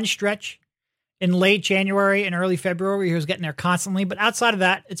that one stretch in late January and early February where he was getting there constantly. But outside of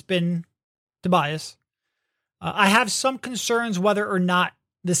that, it's been Tobias. I have some concerns whether or not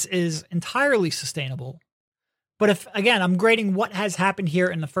this is entirely sustainable. But if, again, I'm grading what has happened here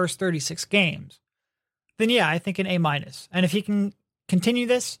in the first 36 games, then yeah, I think an A-. And if he can continue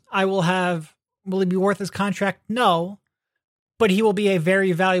this, will he be worth his contract? No, but he will be a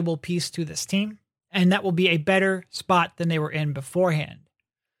very valuable piece to this team, and that will be a better spot than they were in beforehand.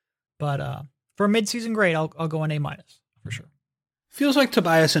 But for a midseason grade, I'll go an A- for sure. Feels like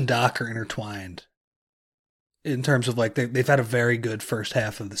Tobias and Doc are intertwined in terms of like they've had a very good first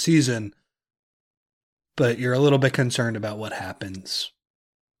half of the season, but you're a little bit concerned about what happens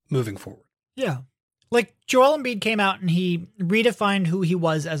moving forward. Yeah. Like Joel Embiid came out and he redefined who he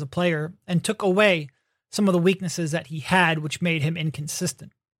was as a player and took away some of the weaknesses that he had, which made him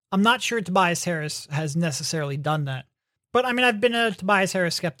inconsistent. I'm not sure Tobias Harris has necessarily done that. But I mean, I've been a Tobias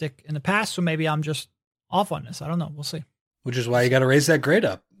Harris skeptic in the past, so maybe I'm just off on this. I don't know. We'll see. Which is why you got to raise that grade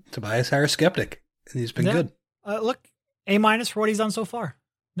up. Tobias Harris skeptic. And he's been good. Look, A- for what he's done so far.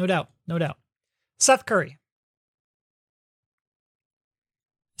 No doubt. No doubt. Seth Curry.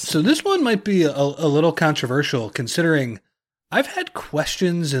 So this one might be a little controversial considering I've had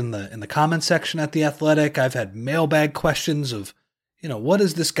questions in the comment section at The Athletic. I've had mailbag questions of, what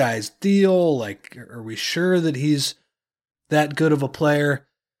is this guy's deal? Like, are we sure that he's that good of a player?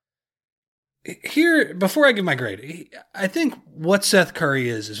 Here, before I give my grade, I think what Seth Curry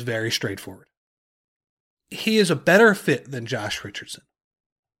is very straightforward. He is a better fit than Josh Richardson,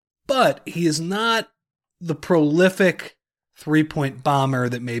 but he is not the prolific three-point bomber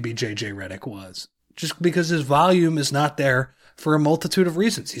that maybe JJ Redick was, just because his volume is not there for a multitude of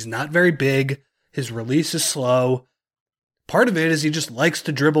reasons. He's not very big. His release is slow. Part of it is he just likes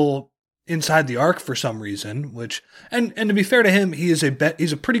to dribble inside the arc for some reason, which, and to be fair to him, he's a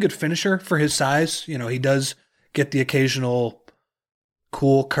pretty good finisher for his size. He does get the occasional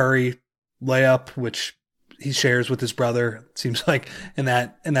cool Curry layup, which he shares with his brother. It seems like in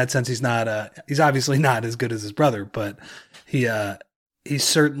that sense, he's obviously not as good as his brother, but he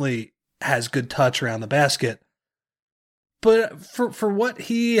certainly has good touch around the basket. But for what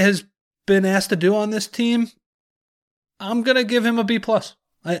he has been asked to do on this team, I'm going to give him a B+.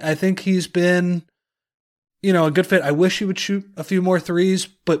 I think he's been, a good fit. I wish he would shoot a few more threes,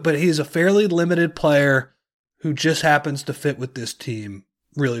 but he's a fairly limited player who just happens to fit with this team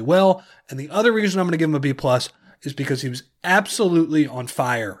really well. And the other reason I'm going to give him a B+ is because he was absolutely on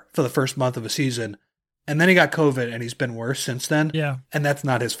fire for the first month of a season. And then he got COVID and he's been worse since then. Yeah. And that's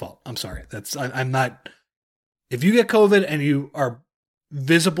not his fault. I'm sorry. I'm not. If you get COVID and you are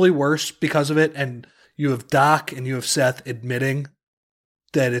visibly worse because of it, and you have Doc and you have Seth admitting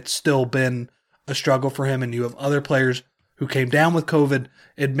that it's still been a struggle for him, and you have other players who came down with COVID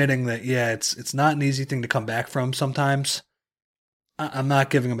admitting that, yeah, it's not an easy thing to come back from sometimes, I'm not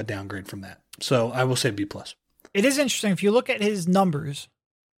giving him a downgrade from that. So I will say B+. It is interesting. If you look at his numbers,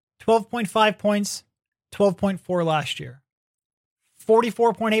 12.5 points, 12.4 last year,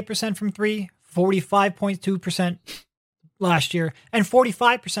 44.8% from three, 45.2% last year, and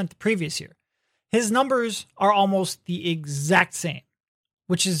 45% the previous year. His numbers are almost the exact same,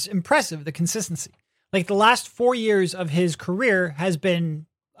 which is impressive, the consistency. Like the last 4 years of his career has been,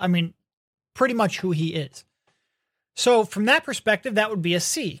 pretty much who he is. So from that perspective, that would be a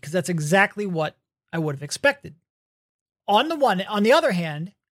C, because that's exactly what I would have expected. On the other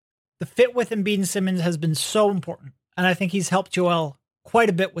hand, the fit with Embiid and Simmons has been so important, and I think he's helped Joel quite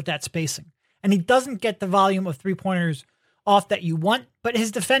a bit with that spacing. And he doesn't get the volume of three-pointers off that you want, but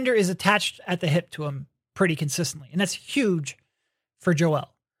his defender is attached at the hip to him pretty consistently, and that's huge for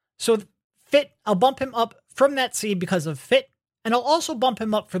Joel. So fit, I'll bump him up from that C because of fit, and I'll also bump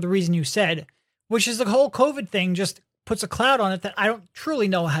him up for the reason you said, which is the whole COVID thing just puts a cloud on it that I don't truly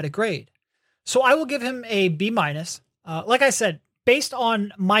know how to grade. So I will give him a B-. Like I said, based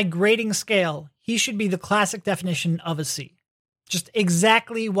on my grading scale, he should be the classic definition of a C. Just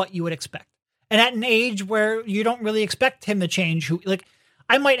exactly what you would expect. And at an age where you don't really expect him to change,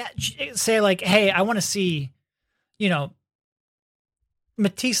 I might say hey, I want to see,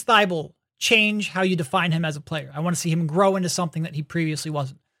 Matisse Thybulle change how you define him as a player. I want to see him grow into something that he previously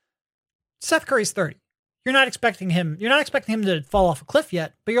wasn't. Seth Curry's 30. You're not expecting him to fall off a cliff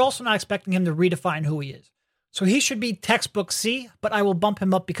yet, but you're also not expecting him to redefine who he is. So he should be textbook C, but I will bump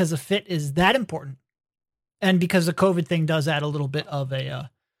him up because the fit is that important. And because the COVID thing does add a little bit of a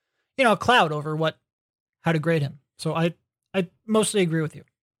cloud over how to grade him. So I mostly agree with you.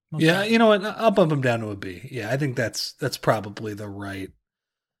 Yeah, you know what? I'll bump him down to a B. Yeah, I think that's probably the right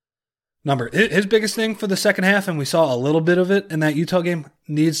number. His biggest thing for the second half, and we saw a little bit of it in that Utah game,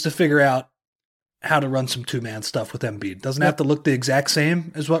 needs to figure out how to run some two-man stuff with Embiid. Doesn't have to look the exact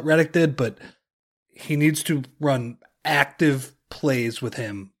same as what Redick did, but he needs to run active plays with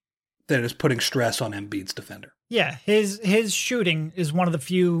him that is putting stress on Embiid's defender. Yeah, his shooting is one of the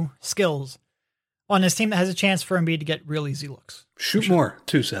few skills on this team that has a chance for Embiid to get real easy looks. Shoot more,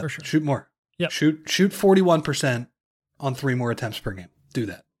 too, Seth. Sure. Shoot more. Yep. Shoot 41% on 3 more attempts per game. Do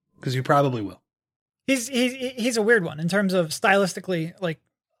that, because you probably will. He's a weird one in terms of stylistically. Like,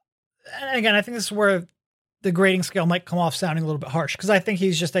 and again, I think this is where the grading scale might come off sounding a little bit harsh, because I think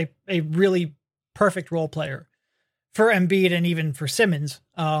he's just a really perfect role player for Embiid and even for Simmons.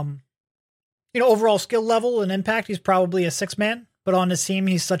 Overall skill level and impact, he's probably a 6-man, but on his team,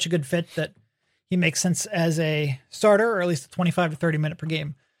 he's such a good fit that he makes sense as a starter, or at least a 25 to 30 minute per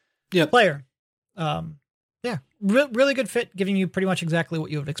game player. Really good fit, giving you pretty much exactly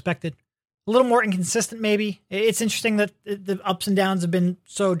what you would have expected. A little more inconsistent, maybe. It's interesting that the ups and downs have been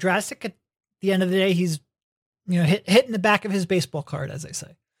so drastic. At the end of the day, he's hitting the back of his baseball card, as they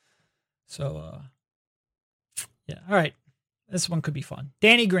say. So, all right. This one could be fun.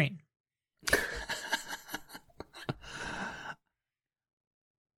 Danny Green.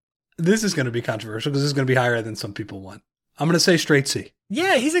 This is going to be controversial because this is going to be higher than some people want. I'm going to say straight C.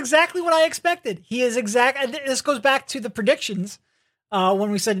 Yeah, he's exactly what I expected. He is this goes back to the predictions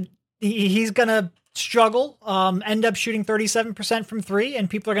when we said he's going to struggle, end up shooting 37% from 3, and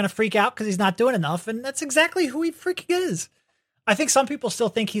people are going to freak out because he's not doing enough. And that's exactly who he freaking is. I think some people still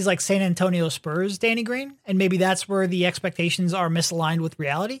think he's like San Antonio Spurs Danny Green, and maybe that's where the expectations are misaligned with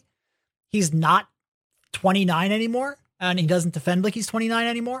reality. He's not 29 anymore, and he doesn't defend like he's 29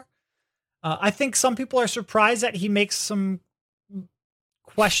 anymore. I think some people are surprised that he makes some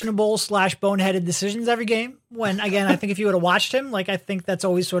questionable / boneheaded decisions every game. When, again, I think if you would have watched him, I think that's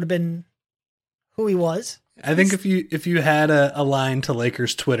always sort of been who he was. I think if you had a line to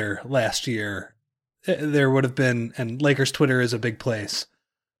Lakers Twitter last year, there would have been, and Lakers Twitter is a big place,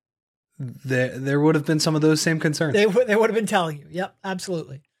 there would have been some of those same concerns. They would have been telling you. Yep,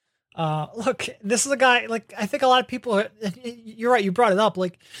 absolutely. Look, this is a guy, I think a lot of people, you're right, you brought it up,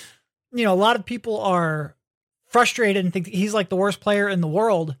 a lot of people are frustrated and think he's the worst player in the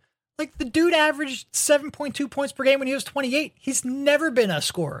world. The dude averaged 7.2 points per game when he was 28. He's never been a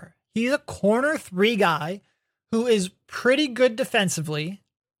scorer. He's a corner 3 guy who is pretty good defensively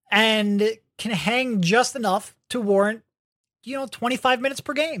and can hang just enough to warrant, 25 minutes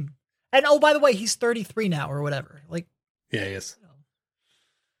per game. And oh, by the way, he's 33 now or whatever. Yeah, he is.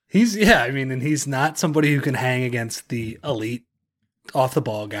 And he's not somebody who can hang against the elite off the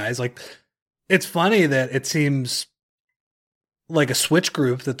ball guys. It's funny that it seems like a switch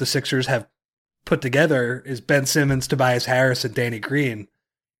group that the Sixers have put together is Ben Simmons, Tobias Harris, and Danny Green.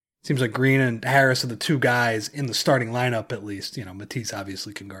 Seems like Green and Harris are the 2 guys in the starting lineup, at least. Matisse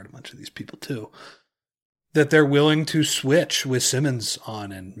obviously can guard a bunch of these people too. That they're willing to switch with Simmons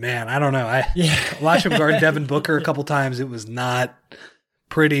on. And man, I don't know. I watched him guard Devin Booker a couple times. It was not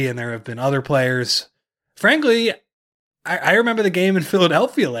pretty, and there have been other players. Frankly, I remember the game in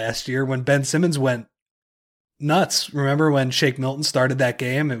Philadelphia last year when Ben Simmons went nuts. Remember when Shake Milton started that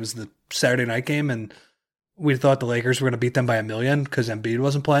game? It was the Saturday night game, and we thought the Lakers were going to beat them by 1,000,000 because Embiid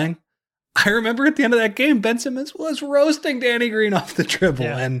wasn't playing. I remember at the end of that game, Ben Simmons was roasting Danny Green off the dribble,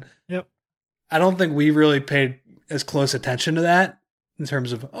 and I don't think we really paid as close attention to that in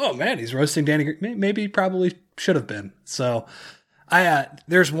terms of, oh man, he's roasting Danny Green. Maybe probably should have been. So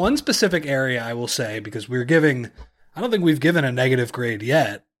there's one specific area I will say, because I don't think we've given a negative grade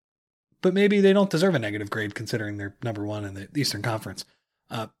yet, but maybe they don't deserve a negative grade considering they're number 1 in the Eastern Conference.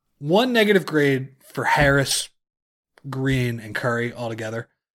 One negative grade for Harris, Green, and Curry altogether.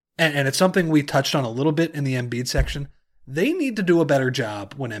 And it's something we touched on a little bit in the Embiid section. They need to do a better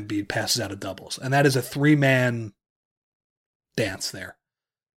job when Embiid passes out of doubles. And that is a 3-man dance there.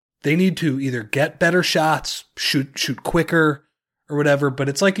 They need to either get better shots, shoot quicker, or whatever. But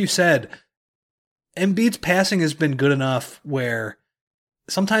it's like you said, Embiid's passing has been good enough where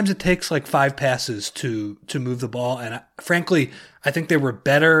sometimes it takes 5 passes to move the ball. And frankly, I think they were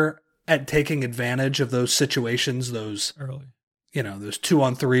better at taking advantage of those situations, those early, those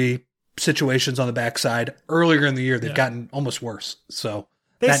 2-on-3 situations on the backside earlier in the year. They've gotten almost worse. So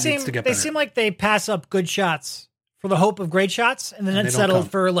needs to get better. They seem like they pass up good shots for the hope of great shots, and then settle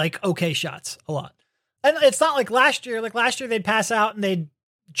for okay shots a lot. And it's not like last year. Last year they'd pass out and they'd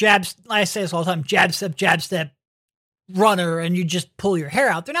jab. I say this all the time: jab step, runner, and you just pull your hair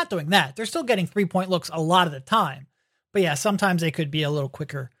out. They're not doing that. They're still getting 3-point looks a lot of the time. But yeah, sometimes they could be a little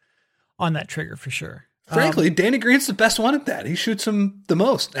quicker on that trigger for sure. Frankly, Danny Green's the best one at that. He shoots them the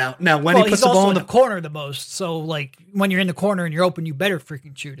most. Now when he puts the ball in the corner the most. So when you're in the corner and you're open, you better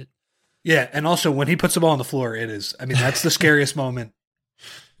freaking shoot it. Yeah, and also when he puts the ball on the floor, that's the scariest moment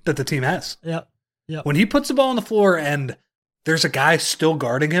that the team has. Yep. When he puts the ball on the floor and there's a guy still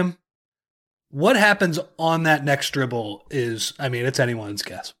guarding him, What happens on that next dribble is, I mean, it's anyone's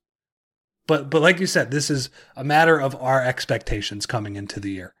guess. But like you said, this is a matter of our expectations coming into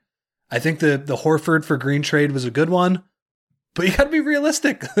the year. I think the Horford for Green trade was a good one, but you got to be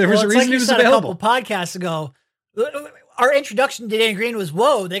realistic. There was a reason he was available. A couple podcasts ago, our introduction to Danny Green was,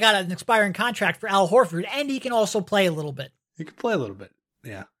 whoa, they got an expiring contract for Al Horford, and he can also play a little bit. He can play a little bit,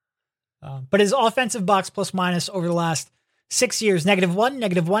 yeah. But his offensive box plus minus over the last 6 years, -1,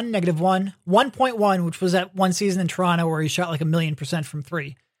 -1, -1, 1.1, which was that one season in Toronto where he shot like 1,000,000% from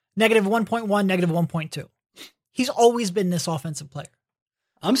three, -1.1, -1.2. He's always been this offensive player.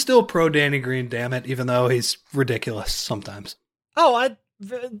 I'm still pro Danny Green, damn it, even though he's ridiculous sometimes. Oh,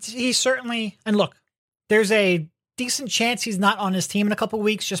 he certainly, and look, there's a decent chance he's not on his team in a couple of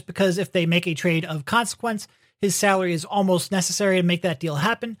weeks just because if they make a trade of consequence, his salary is almost necessary to make that deal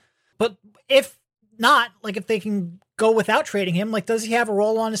happen. But if not, like if they can go without trading him, like does he have a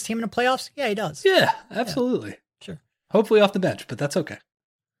role on his team in the playoffs? Yeah, he does. Yeah, absolutely. Yeah, sure. Hopefully off the bench, but that's okay.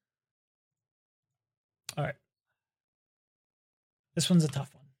 All right. This one's a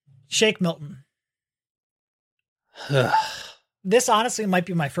tough one. Shake Milton. This honestly might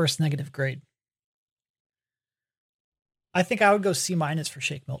be my first negative grade. I think I would go C- for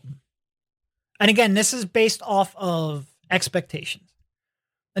Shake Milton. And again, this is based off of expectations.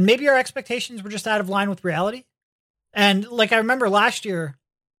 And maybe our expectations were just out of line with reality. And like I remember last year,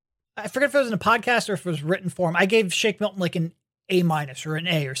 I forget if it was in a podcast or if it was written form, I gave Shake Milton like an A- or an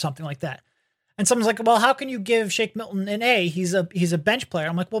A or something like that. And someone's like, well, how can you give Shake Milton an A? He's a bench player.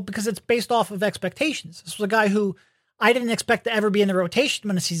 I'm like, well, because it's based off of expectations. This was a guy who I didn't expect to ever be in the rotation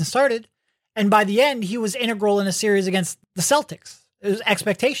when the season started. And by the end, he was integral in a series against the Celtics. It was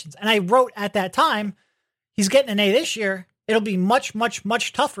expectations. And I wrote at that time, he's getting an A this year. It'll be much, much,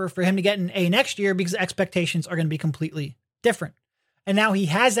 much tougher for him to get an A next year because expectations are going to be completely different. And now he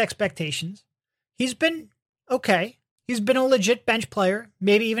has expectations. He's been okay. He's been a legit bench player,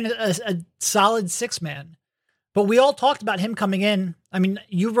 maybe even a solid six-man. But we all talked about him coming in. I mean,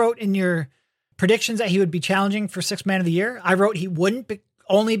 you wrote in your predictions that he would be challenging for six-man of the year. I wrote he wouldn't,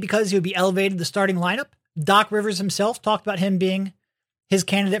 only because he would be elevated to the starting lineup. Doc Rivers himself talked about him being his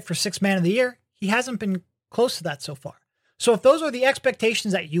candidate for six-man of the year. He hasn't been close to that so far. So if those are the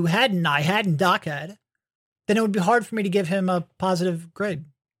expectations that you had and I had and Doc had, then it would be hard for me to give him a positive grade.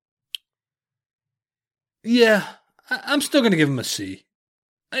 Yeah, I'm still going to give him a C.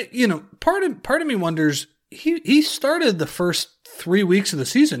 Part of me wonders, he started the first 3 weeks of the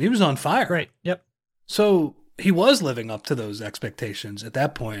season. He was on fire. Right. Yep. So he was living up to those expectations at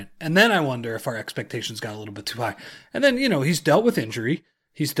that point. And then I wonder if our expectations got a little bit too high. And then, he's dealt with injury.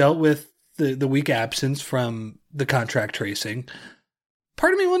 He's dealt with the week absence from the contract tracing.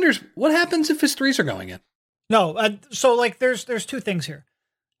 Part of me wonders what happens if his threes are going in. No. So like there's two things here.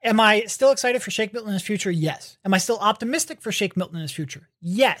 Am I still excited for Shake Milton in his future? Yes. Am I still optimistic for Shake Milton in his future?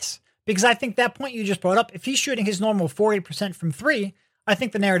 Yes. Because I think that point you just brought up, if he's shooting his normal 40% from three, I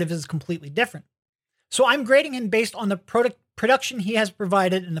think the narrative is completely different. So I'm grading him based on the production he has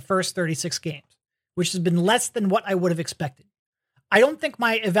provided in the first 36 games, which has been less than what I would have expected. I don't think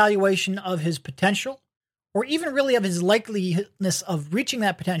my evaluation of his potential, or even really of his likeliness of reaching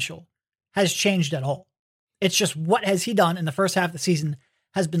that potential, has changed at all. It's just what has he done in the first half of the season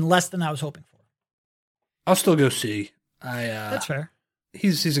has been less than I was hoping for. I'll still go C. That's fair.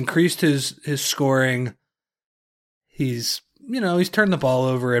 He's increased his scoring. He's turned the ball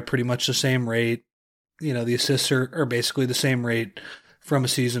over at pretty much the same rate. The assists are basically the same rate from a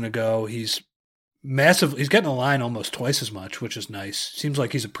season ago. He's massive. He's getting the line almost twice as much, which is nice. Seems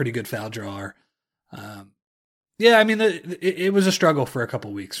like he's a pretty good foul drawer. It was a struggle for a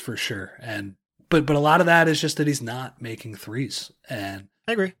couple weeks for sure. But a lot of that is just that he's not making threes. And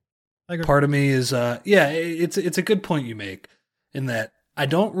I agree. Part of me is, it's a good point you make in that I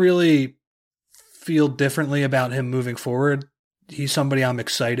don't really feel differently about him moving forward. He's somebody I'm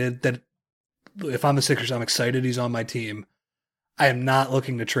excited that if I'm the Sixers, I'm excited he's on my team. I am not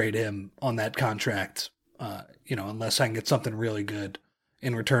looking to trade him on that contract, unless I can get something really good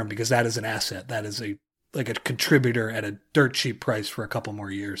in return, because that is an asset. That is a contributor at a dirt cheap price for a couple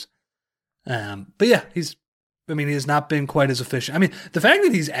more years. But yeah, he has not been quite as efficient. I mean, the fact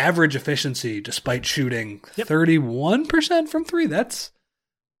that he's average efficiency despite shooting 31% from three, that's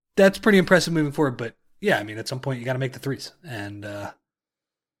pretty impressive moving forward. But yeah, I mean, at some point you got to make the threes, and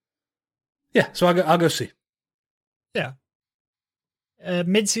so I'll go C. Yeah.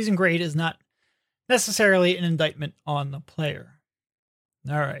 Mid-season grade is not necessarily an indictment on the player.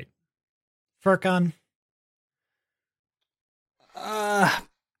 All right. Furkan.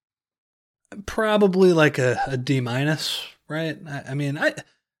 Probably like a D-, right?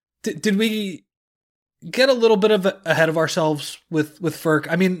 Did we get a little bit ahead of ourselves with Ferk?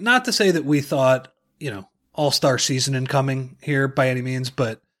 I mean, not to say that we thought, all-star season incoming here by any means,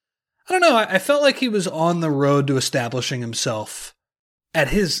 but I don't know. I felt like he was on the road to establishing himself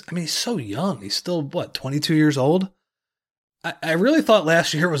he's so young. He's still, 22 years old? I really thought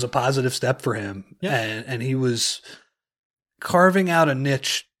last year was a positive step for him. Yeah. And he was carving out a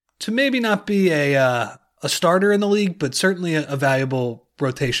niche to maybe not be a starter in the league, but certainly a valuable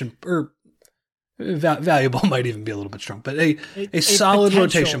rotation, or valuable might even be a little bit strong, but a solid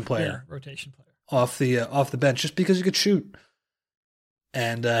rotation player. Off the bench, just because he could shoot.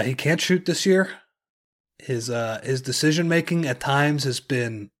 And he can't shoot this year. His decision making at times has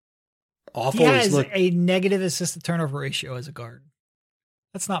been awful. He has a negative assist to turnover ratio as a guard.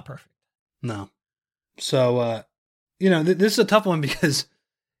 That's not perfect. No. So this is a tough one because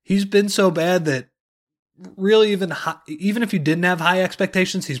he's been so bad that really even if you didn't have high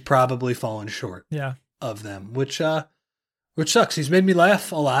expectations, he's probably fallen short. Yeah. Of them, which sucks. He's made me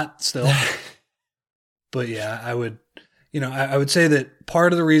laugh a lot still. But yeah, I would say that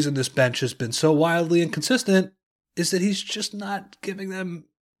part of the reason this bench has been so wildly inconsistent is that he's just not giving them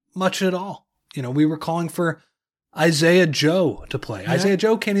much at all. We were calling for Isaiah Joe to play. Yeah. Isaiah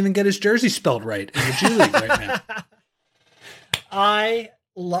Joe can't even get his jersey spelled right in the G League right now. I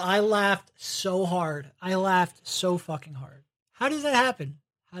laughed so hard. I laughed so fucking hard. How does that happen?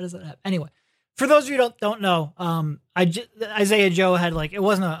 Anyway, for those of you who don't know, Isaiah Joe had it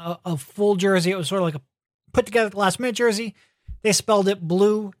wasn't a full jersey. It was sort of like a put together at the last minute jersey. They spelled it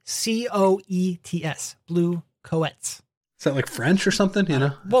blue, Coets, blue Coets. Is that like French or something?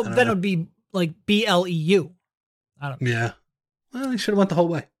 Well, then it would be like BLEU. I don't know. Yeah. Well, they should have went the whole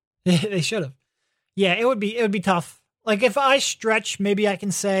way. They should have. Yeah, it would be tough. Like if I stretch, maybe I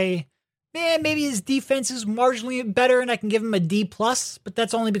can say, man, maybe his defense is marginally better and I can give him a D+, but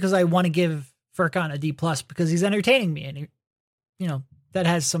that's only because I want to give Furkan a D+, because he's entertaining me and that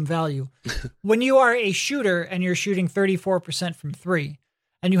has some value. When you are a shooter and you're shooting 34% from three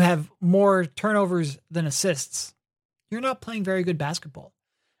and you have more turnovers than assists, you're not playing very good basketball.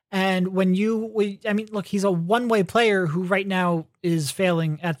 And look, he's a one-way player who right now is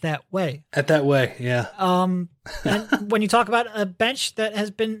failing at that way. Yeah. And when you talk about a bench that has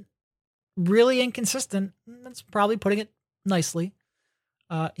been really inconsistent, that's probably putting it nicely.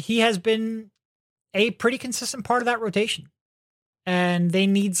 He has been a pretty consistent part of that rotation. And they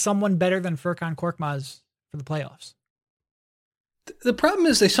need someone better than Furkan Korkmaz for the playoffs. The problem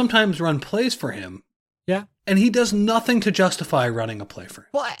is they sometimes run plays for him. Yeah. And he does nothing to justify running a play for him.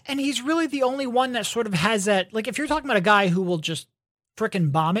 Well, and he's really the only one that sort of has that, like if you're talking about a guy who will just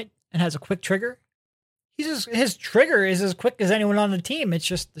frickin' bomb it and has a quick trigger, his trigger is as quick as anyone on the team. It's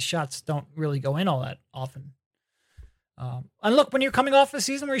just the shots don't really go in all that often. And look, when you're coming off a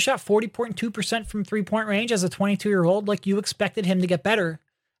season where he shot 40.2% from 3-point range as a 22-year-old, like you expected him to get better,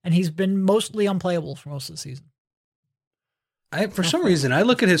 and he's been mostly unplayable for most of the season. For some reason, I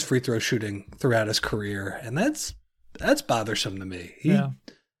look at his free throw shooting throughout his career, and that's bothersome to me.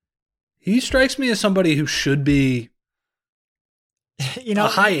 He strikes me as somebody who should be a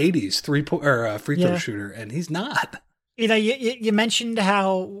high 80s free throw shooter, and he's not. You mentioned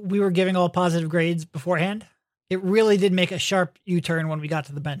how we were giving all positive grades beforehand. It really did make a sharp U-turn when we got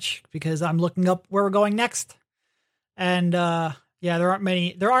to the bench because I'm looking up where we're going next. And there aren't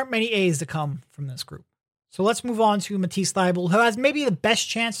many A's to come from this group. So let's move on to Matisse Thybulle, who has maybe the best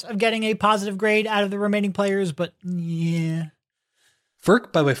chance of getting a positive grade out of the remaining players, but yeah. By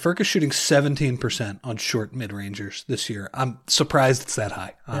the way, Ferk is shooting 17% on short mid-rangers this year. I'm surprised it's that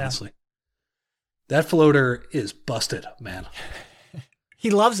high, honestly. Yeah. That floater is busted, man. He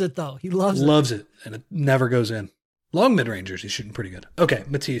loves it, though. He loves it, and it never goes in. Long mid-rangers, he's shooting pretty good. Okay,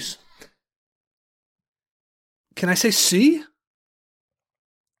 Matisse. Can I say C?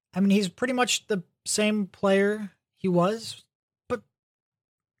 I mean, he's pretty much the same player he was, but...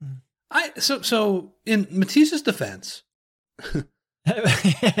 So in Matisse's defense,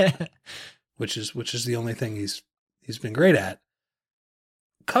 which is the only thing he's been great at,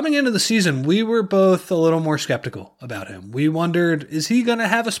 coming into the season, we were both a little more skeptical about him. We wondered, is he going to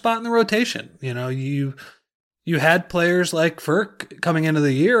have a spot in the rotation? You had players like Ferk coming into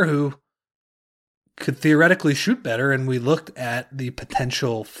the year who could theoretically shoot better, and we looked at the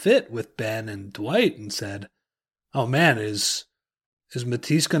potential fit with Ben and Dwight and said, oh man, is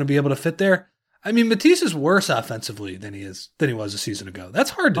Matisse going to be able to fit there? I mean, Matisse is worse offensively than he was a season ago.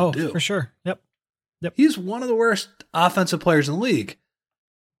 That's hard to do. For sure. Yep. He's one of the worst offensive players in the league.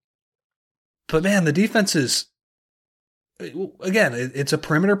 But man, the defense is, again, it's a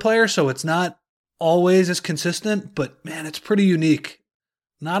perimeter player, so it's not always as consistent, but man, it's pretty unique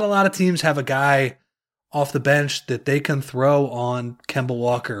Not a lot of teams have a guy off the bench that they can throw on Kemba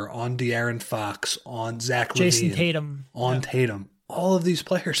Walker, on De'Aaron Fox, on Zach Jason LaVine, Tatum. on Tatum. All of these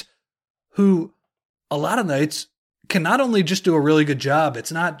players who a lot of nights can not only just do a really good job,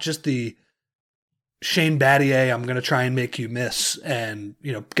 it's not just the Shane Battier, I'm going to try and make you miss and,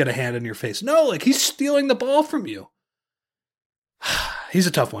 get a hand in your face. No, like he's stealing the ball from you. He's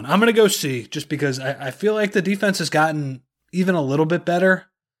a tough one. I'm going to go C just because I feel like the defense has gotten even a little bit better,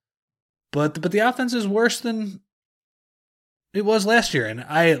 but the offense is worse than it was last year. And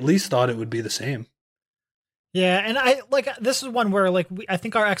I at least thought it would be the same. Yeah. And this is one where I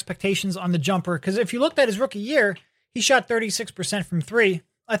think our expectations on the jumper, because if you looked at his rookie year, he shot 36% from three.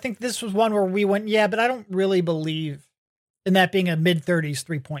 I think this was one where we went, yeah, but I don't really believe in that being a mid-30s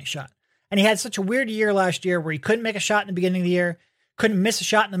 3-point shot. And he had such a weird year last year where he couldn't make a shot in the beginning of the year, couldn't miss a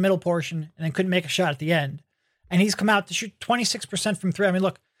shot in the middle portion, and then couldn't make a shot at the end. And he's come out to shoot 26% from three. I mean,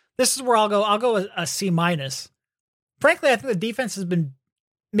 look, this is where I'll go a C-. Frankly, I think the defense has been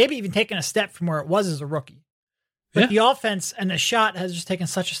maybe even taken a step from where it was as a rookie. But the offense and the shot has just taken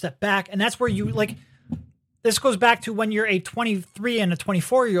such a step back. And that's where you, this goes back to when you're a 23 and a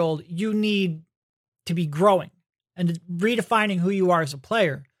 24-year-old, you need to be growing and redefining who you are as a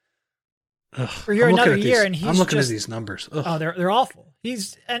player. Or you're another year and I'm looking at these numbers. Ugh. Oh, they're awful.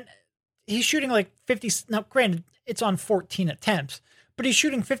 He's shooting 50. Now, granted, it's on 14 attempts, but he's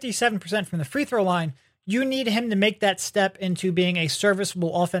shooting 57% from the free throw line. You need him to make that step into being a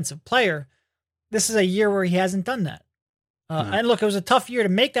serviceable offensive player. This is a year where he hasn't done that. And look, it was a tough year to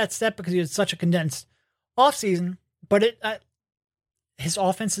make that step because he had such a condensed offseason, but his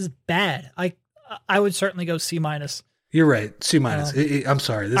offense is bad. I would certainly go C-. You're right. C-. I'm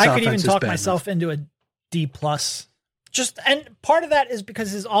sorry. This I could even offense talk is bad myself enough. into a D+. And part of that is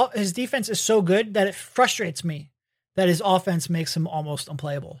because his defense is so good that it frustrates me that his offense makes him almost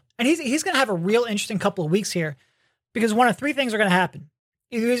unplayable. And he's going to have a real interesting couple of weeks here because one of three things are going to happen.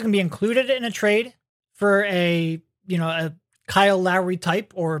 Either he's going to be included in a trade for a Kyle Lowry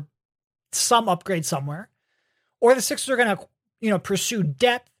type or some upgrade somewhere, or the Sixers are going to, pursue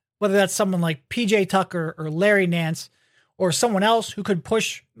depth, whether that's someone like PJ Tucker or Larry Nance or someone else who could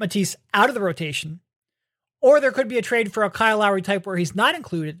push Matisse out of the rotation, or there could be a trade for a Kyle Lowry type where he's not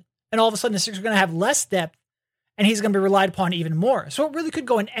included, and all of a sudden the Sixers are going to have less depth and he's going to be relied upon even more. So it really could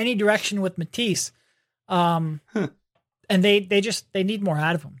go in any direction with Matisse. And they need more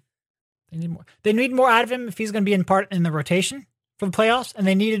out of him. They need more out of him if he's going to be in the rotation for the playoffs, and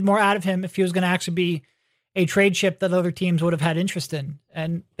they needed more out of him if he was going to actually be a trade chip that other teams would have had interest in,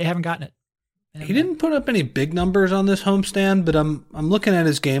 and they haven't gotten it. He didn't put up any big numbers on this homestand, but I'm looking at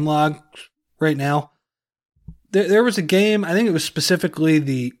his game log right now. There was a game, I think it was specifically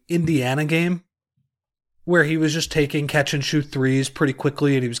the Indiana game, where he was just taking catch and shoot threes pretty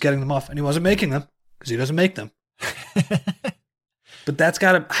quickly, and he was getting them off, and he wasn't making them because he doesn't make them. But that's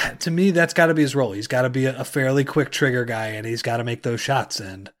got to me, that's got to be his role. He's got to be a fairly quick trigger guy, and he's got to make those shots.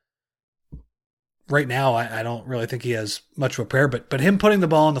 And right now, I don't really think he has much of a prayer, but him putting the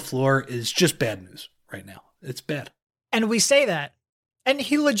ball on the floor is just bad news right now. It's bad. And we say that, and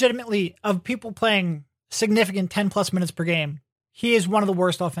he legitimately, of people playing significant 10+ minutes per game, he is one of the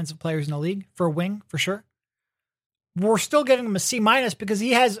worst offensive players in the league for a wing, for sure. We're still giving him a C- because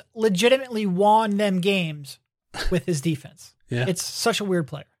he has legitimately won them games with his defense. Yeah. It's such a weird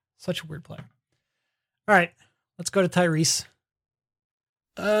player. Such a weird player. All right, let's go to Tyrese.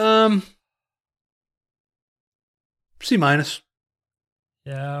 C-.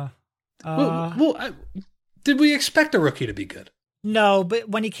 Yeah. Did we expect a rookie to be good? No, but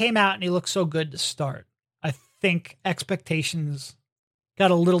when he came out and he looked so good to start, I think expectations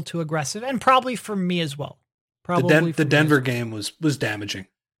got a little too aggressive, and probably for me as well. Probably the Denver game was damaging.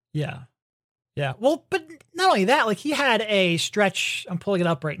 Yeah. Yeah. Well, but not only that, he had a stretch, I'm pulling it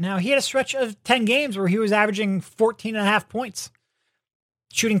up right now. He had a stretch of 10 games where he was averaging 14.5 points,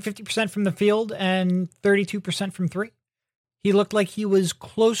 shooting 50% from the field and 32% from three. He looked like he was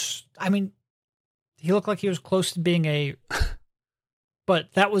close. I mean, he looked like he was close to being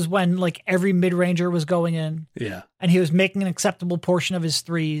but that was when every mid-ranger was going in. Yeah. And he was making an acceptable portion of his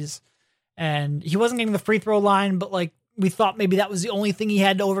threes. And he wasn't getting the free throw line, but we thought maybe that was the only thing he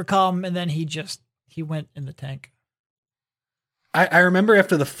had to overcome. And then he went in the tank. I remember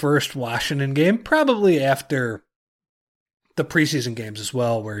after the first Washington game, probably after the preseason games as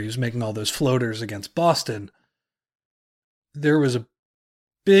well, where he was making all those floaters against Boston, there was a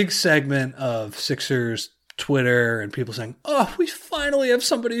big segment of Sixers Twitter and people saying, "Oh, we finally have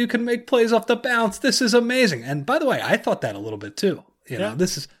somebody who can make plays off the bounce. This is amazing." And by the way, I thought that a little bit too. You know,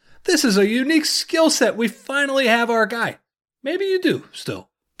 this is a unique skill set. We finally have our guy. Maybe you do still.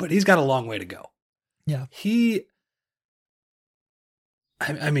 but he's got a long way to go. Yeah.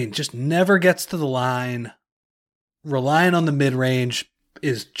 I mean, just never gets to the line. Relying on the mid-range,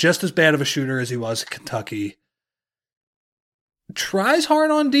 is just as bad of a shooter as he was at Kentucky. Tries hard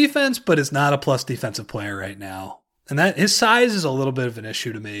on defense, but is not a plus defensive player right now. And that his size is a little bit of an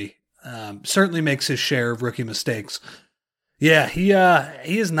issue to me. Certainly makes his share of rookie mistakes. Yeah, he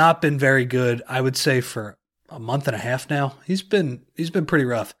has not been very good, I would say, for a month and a half now. He's been pretty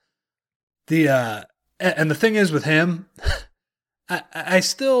rough. And the thing is with him, I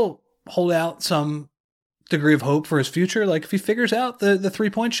still hold out some degree of hope for his future. Like if he figures out the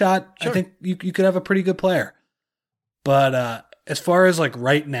 3-point shot, sure. I think you could have a pretty good player. But as far as like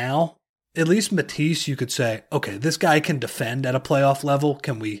right now, at least Matisse, you could say, okay, this guy can defend at a playoff level.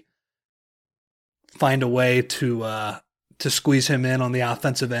 Can we find a way to squeeze him in on the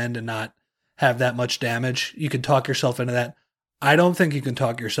offensive end and not have that much damage? You can talk yourself into that. I don't think you can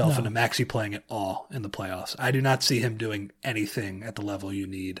talk yourself into Maxey playing at all in the playoffs. I do not see him doing anything at the level you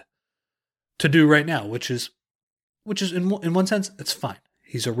need to do right now, which is in one sense, it's fine.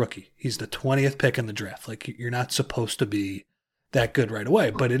 He's a rookie. He's the 20th pick in the draft. Like you're not supposed to be that good right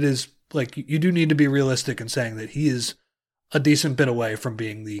away, but it is like you do need to be realistic in saying that he is a decent bit away from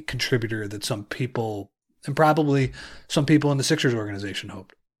being the contributor that some people and probably some people in the Sixers organization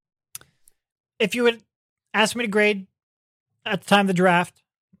hoped. If you would ask me to grade at the time of the draft,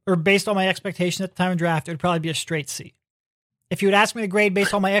 or based on my expectations at the time of draft, it would probably be a straight C. If you would ask me to grade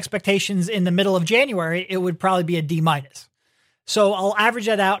based on my expectations in the middle of January, it would probably be a D-. So I'll average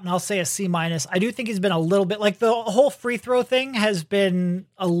that out and I'll say a C-. I do think he's been a little bit, like the whole free throw thing has been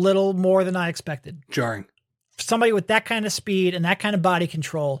a little more than I expected. Jarring. Somebody with that kind of speed and that kind of body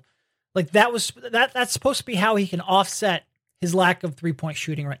control, like that's supposed to be how he can offset his lack of 3-point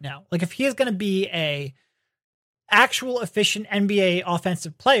shooting right now. Like if he is going to be a actual efficient NBA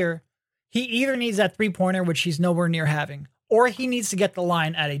offensive player, he either needs that 3-pointer, which he's nowhere near having, or he needs to get the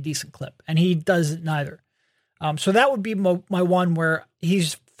line at a decent clip, and he does neither. So that would be my one where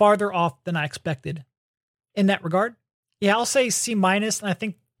he's farther off than I expected in that regard. Yeah, I'll say C-, and I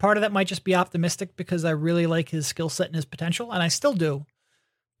think part of that might just be optimistic because I really like his skill set and his potential, and I still do,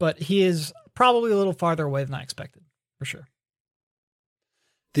 but he is probably a little farther away than I expected, for sure.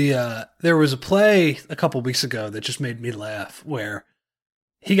 There was a play a couple weeks ago that just made me laugh where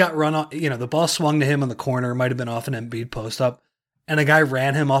he got run off, the ball swung to him in the corner, might have been off an Embiid post up, and a guy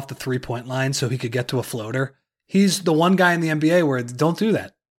ran him off the 3-point line so he could get to a floater. He's the one guy in the NBA where don't do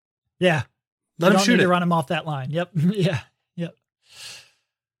that. Yeah. Let him shoot it. Run him off that line. Yep. Yeah. Yep.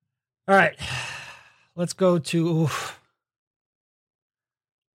 All right. Let's go to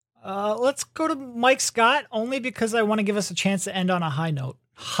Mike Scott, only because I want to give us a chance to end on a high note.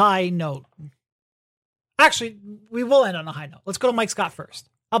 Actually, we will end on a high note. Let's go to Mike Scott first.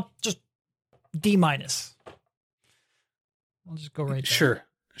 I'll just D-. I'll just go right there.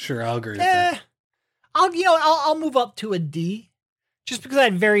 Sure. I'll agree with that. I'll move up to a D just because I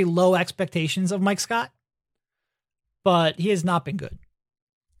had very low expectations of Mike Scott, but he has not been good.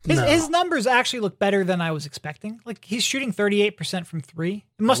 His numbers actually look better than I was expecting. Like he's shooting 38% from 3.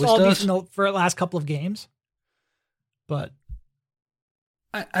 It must all be for the last couple of games, but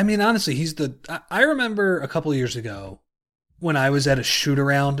I mean, honestly, I remember a couple of years ago when I was at a shoot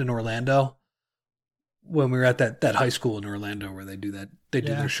around in Orlando, when we were at that high school in Orlando where they do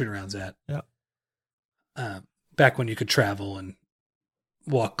their shoot arounds at. Yeah. Back when you could travel and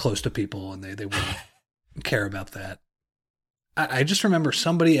walk close to people and they wouldn't care about that. I just remember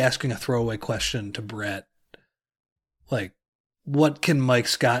somebody asking a throwaway question to Brett, like, what can Mike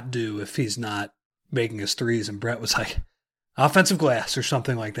Scott do if he's not making his threes? And Brett was like, offensive glass or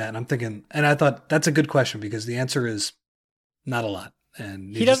something like that. And I'm thinking, and I thought that's a good question because the answer is not a lot.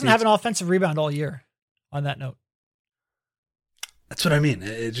 And he doesn't have an offensive rebound all year on that note. That's what I mean.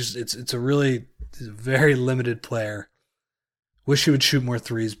 It's a very limited player. Wish he would shoot more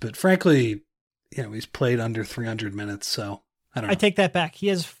threes, but frankly, he's played under 300 minutes. So I don't know. I take that back. He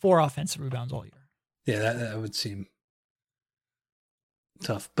has 4 offensive rebounds all year. Yeah, that would seem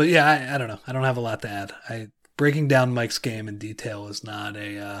tough, but yeah, I don't know. I don't have a lot to add. Breaking down Mike's game in detail is not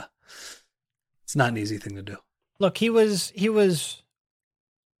it's not an easy thing to do. Look, he was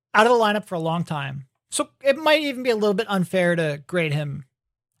out of the lineup for a long time. So it might even be a little bit unfair to grade him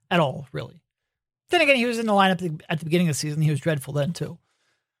at all, really. Then again, he was in the lineup at the beginning of the season. He was dreadful then too.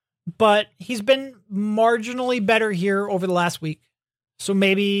 But he's been marginally better here over the last week. So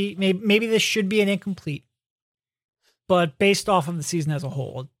maybe this should be an incomplete. But based off of the season as a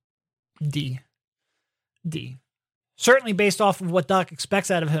whole, D. Certainly based off of what Doc expects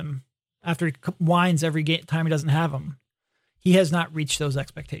out of him after he whines every time he doesn't have him. he has not reached those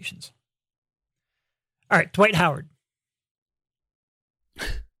expectations. All right, Dwight Howard.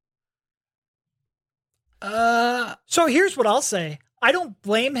 So here's what I'll say. I don't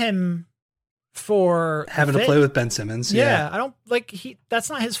blame him for having to play with Ben Simmons. Yeah, I don't that's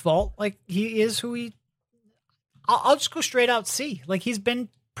not his fault. Like, he is who I'll just go straight out C. Like, he's been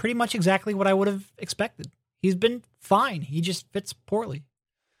pretty much exactly what I would have expected. He's been fine. He just fits poorly.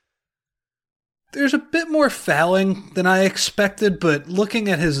 There's a bit more fouling than I expected, but looking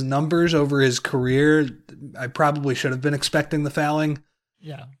at his numbers over his career, I probably should have been expecting the fouling.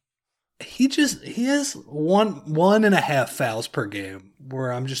 Yeah. He has 1.5 fouls per game,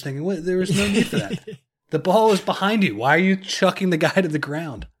 where I'm just thinking, wait, there was no need for that. The ball is behind you. Why are you chucking the guy to the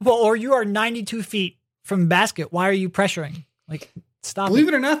ground? Well, or you are 92 feet from basket. Why are you pressuring? Like, stop. Believe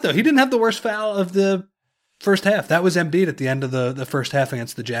it or not, though, he didn't have the worst foul of the first half. That was Embiid at the end of the first half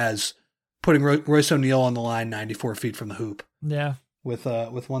against the Jazz, putting Royce O'Neal on the line 94 feet from the hoop. Yeah. With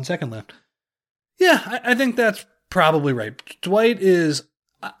 1 second left. Yeah, I think that's probably right. Dwight is,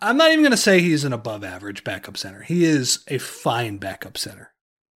 I'm not even going to say he's an above average backup center. He is a fine backup center.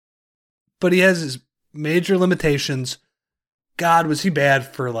 But he has his major limitations. God, was he bad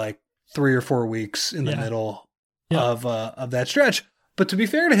for like 3 or 4 weeks in the middle of that stretch. But to be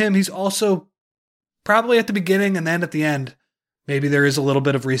fair to him, he's also probably at the beginning and then at the end, maybe there is a little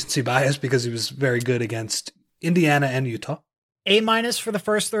bit of recency bias because he was very good against Indiana and Utah. A- for the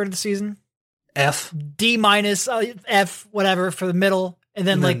first third of the season. F. D-, F, whatever, for the middle. And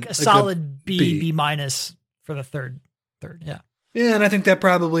then like a solid B- for the third. Yeah. Yeah, and I think that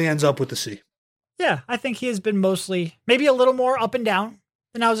probably ends up with the C. Yeah, I think he has been mostly, maybe a little more up and down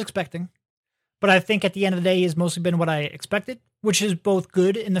than I was expecting. But I think at the end of the day, he has mostly been what I expected, which is both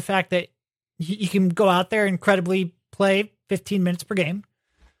good in the fact that he can go out there and credibly play 15 minutes per game,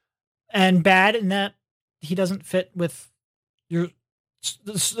 and bad in that he doesn't fit with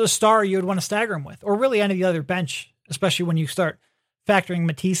the star you would want to stagger him with, or really any of the other bench, especially when you start factoring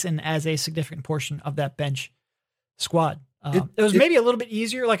Matisse in as a significant portion of that bench squad. It was maybe a little bit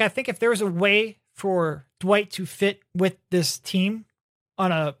easier. Like, I think if there was a way for Dwight to fit with this team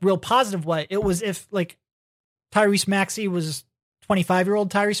on a real positive way, it was if like Tyrese Maxey was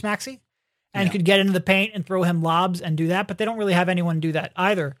 25-year-old Tyrese Maxey and could get into the paint and throw him lobs and do that, but they don't really have anyone do that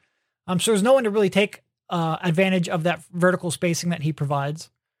either. So there's no one to really take advantage of that vertical spacing that he provides.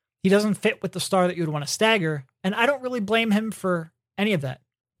 He doesn't fit with the star that you would want to stagger, and I don't really blame him for any of that.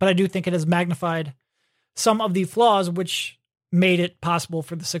 But I do think it has magnified some of the flaws, which made it possible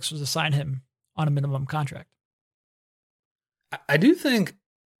for the Sixers to sign him on a minimum contract. I do think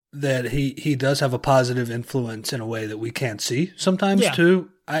that he does have a positive influence in a way that we can't see sometimes too.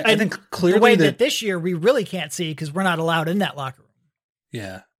 I think clearly the way that this year we really can't see because we're not allowed in that locker room.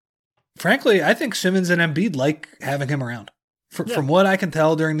 Yeah. Frankly, I think Simmons and Embiid like having him around. From what I can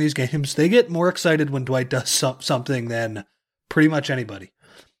tell during these games, they get more excited when Dwight does something than pretty much anybody.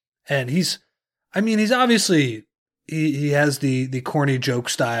 And he's obviously, he has the corny joke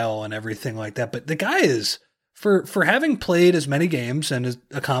style and everything like that, but the guy is, for having played as many games and has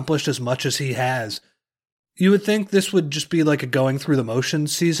accomplished as much as he has, you would think this would just be like a going through the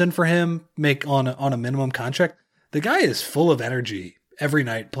motions season for him, make on a minimum contract. The guy is full of energy every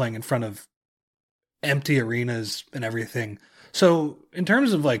night playing in front of empty arenas and everything. So in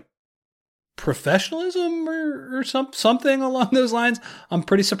terms of like professionalism or something along those lines, I'm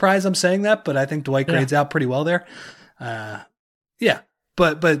pretty surprised I'm saying that, but I think Dwight grades out pretty well there. But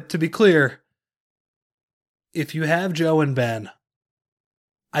to be clear, if you have Joe and Ben,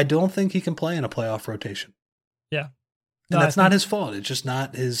 I don't think he can play in a playoff rotation. Yeah. And that's not his fault. It's just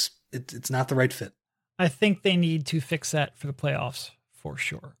not it's not the right fit. I think they need to fix that for the playoffs for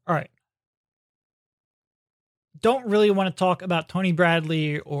sure. All right. Don't really want to talk about Tony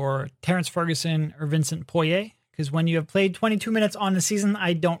Bradley or Terrence Ferguson or Vincent Poirier, because when you have played 22 minutes on the season,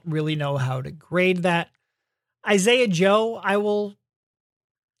 I don't really know how to grade that. Isaiah Joe, I will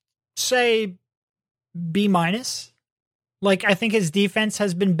say B-. Like, I think his defense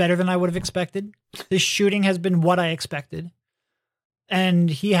has been better than I would have expected. His shooting has been what I expected. And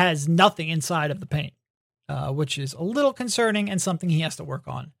he has nothing inside of the paint, which is a little concerning and something he has to work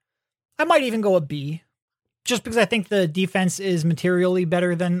on. I might even go a B, just because I think the defense is materially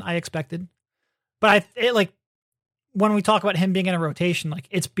better than I expected. But when we talk about him being in a rotation, like,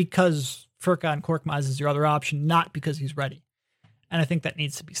 it's because Furkan Korkmaz is your other option, not because he's ready. And I think that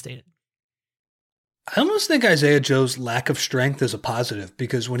needs to be stated. I almost think Isaiah Joe's lack of strength is a positive,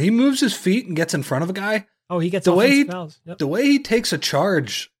 because when he moves his feet and gets in front of a guy, he gets offensive fouls. Yep. The way he takes a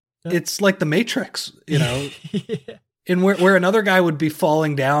charge, it's like the Matrix, you know. And where another guy would be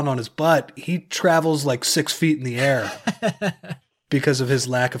falling down on his butt, he travels like 6 feet in the air because of his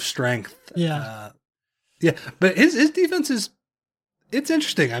lack of strength. Yeah. Yeah. But his defense it's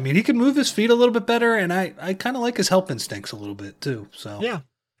interesting. I mean, he can move his feet a little bit better, and I kind of like his help instincts a little bit too. So yeah,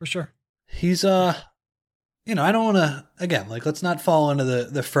 for sure. He's I don't want to, again, like, let's not fall into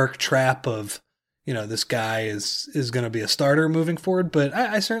the Ferk trap of, this guy is going to be a starter moving forward, but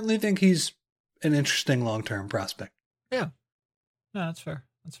I certainly think he's an interesting long-term prospect. Yeah. No, that's fair.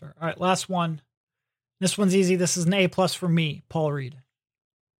 That's fair. All right, last one. This one's easy. This is an A+ for me, Paul Reed.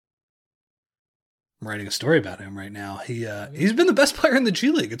 I'm writing a story about him right now. He's been the best player in the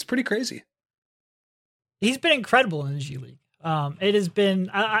G League. It's pretty crazy. He's been incredible in the G League. It has been,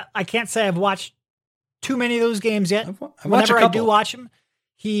 I can't say I've watched too many of those games yet. Whenever I do watch him,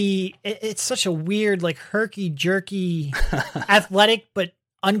 it's such a weird, like, herky-jerky, athletic, but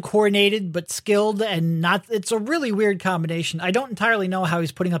uncoordinated, but skilled, and it's a really weird combination. I don't entirely know how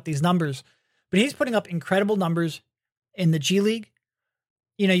he's putting up these numbers, but he's putting up incredible numbers in the G League.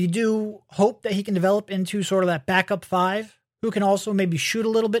 You do hope that he can develop into sort of that backup 5 who can also maybe shoot a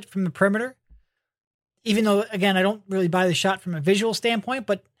little bit from the perimeter. Even though, again, I don't really buy the shot from a visual standpoint,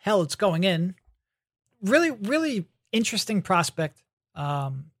 but hell, it's going in. Really, really interesting prospect.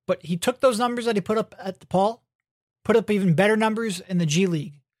 But he took those numbers that he put up at DePaul, put up even better numbers in the G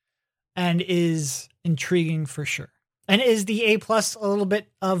League, and is intriguing for sure. And is the A+ a little bit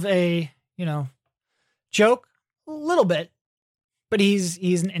of a, joke? A little bit, but he's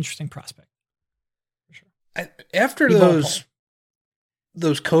an interesting prospect. For sure. After those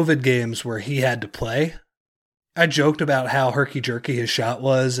COVID games where he had to play, I joked about how herky-jerky his shot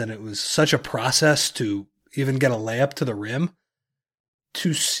was, and it was such a process to even get a layup to the rim.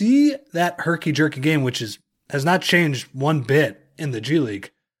 To see that herky-jerky game, which has not changed one bit in the G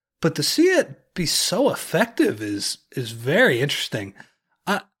League, but to see it be so effective is very interesting.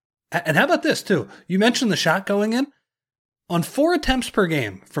 And how about this, too? You mentioned the shot going in. On 4 attempts per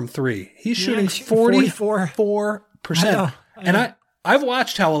game from 3, he's shooting 44%. I know. And I've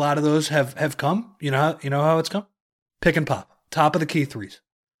watched how a lot of those have come. You know how it's come? Pick and pop. Top of the key threes.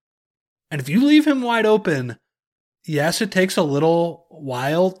 And if you leave him wide open, yes, it takes a little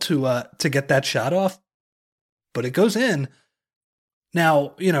while to get that shot off, but it goes in.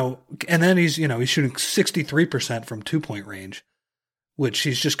 Now, and then he's shooting 63% from 2-point range, which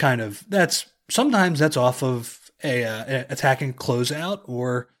he's just kind of, sometimes that's off of a attacking closeout,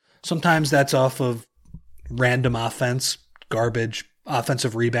 or sometimes that's off of random offense, garbage,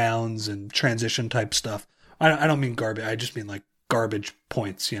 offensive rebounds and transition type stuff. I don't mean garbage. I just mean like garbage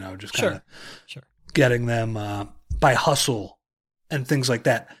points, just kind of getting them by hustle and things like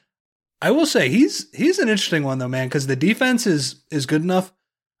that. I will say he's an interesting one though, man, because the defense is good enough.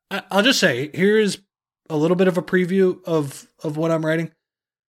 I'll just say, here's a little bit of a preview of what I'm writing.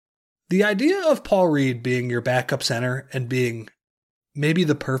 The idea of Paul Reed being your backup center and being maybe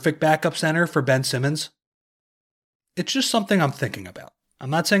the perfect backup center for Ben Simmons, it's just something I'm thinking about. I'm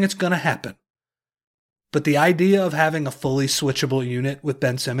not saying it's going to happen, but the idea of having a fully switchable unit with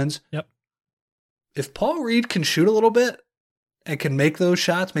Ben Simmons, yep. If Paul Reed can shoot a little bit and can make those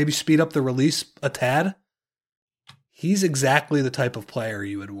shots, maybe speed up the release a tad, he's exactly the type of player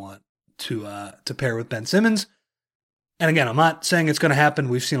you would want to pair with Ben Simmons. And again, I'm not saying it's going to happen.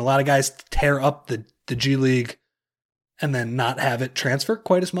 We've seen a lot of guys tear up the G League and then not have it transfer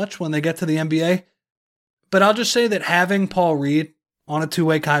quite as much when they get to the NBA. But I'll just say that having Paul Reed on a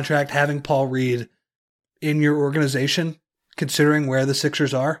 2-way contract, having Paul Reed in your organization, considering where the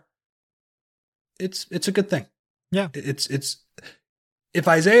Sixers are, it's a good thing. Yeah. It's if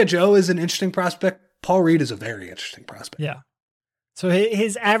Isaiah Joe is an interesting prospect, Paul Reed is a very interesting prospect. Yeah. So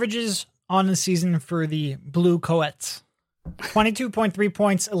his averages on the season for the Blue Coets: 22.3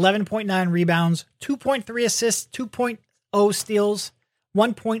 points, 11.9 rebounds, 2.3 assists, 2.0 steals,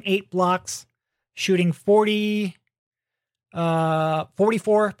 1.8 blocks, shooting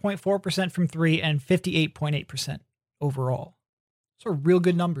 44.4% from 3 and 58.8% overall. Those are real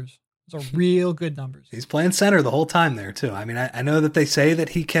good numbers. Those are real good numbers. He's playing center the whole time there too. I mean, I know that they say that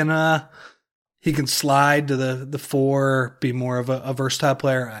he can slide to the 4, be more of a versatile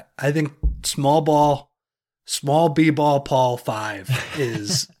player. I think small B-ball Paul 5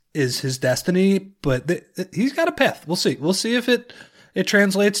 is his destiny, but he's got a path. We'll see. We'll see if it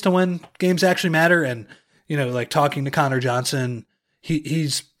translates to when games actually matter. And, like talking to Connor Johnson, he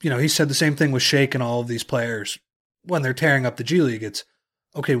said the same thing with Shake and all of these players when they're tearing up the G League. It's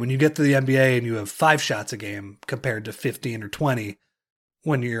okay when you get to the NBA and you have 5 shots a game compared to 15 or 20,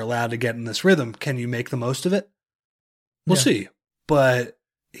 when you're allowed to get in this rhythm, can you make the most of it? We'll see. But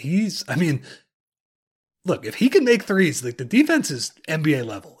look, if he can make threes, like the defense is NBA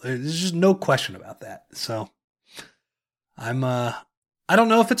level. There's just no question about that. So I don't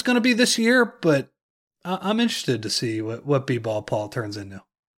know if it's going to be this year, but I'm interested to see what B-Ball Paul turns into.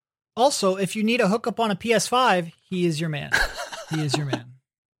 Also, if you need a hookup on a PS5, he is your man. He is your man.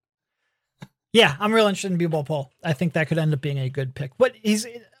 Yeah, I'm real interested in B-Ball Paul. I think that could end up being a good pick. Was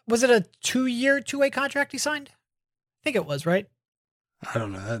it a 2-year, 2-way contract he signed? I think it was, right? I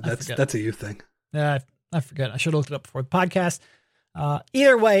don't know. That's a you thing. Yeah, I forget. I should have looked it up before the podcast.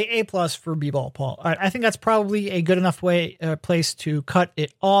 Either way, A+ for B-Ball Paul. All right, I think that's probably a good enough place to cut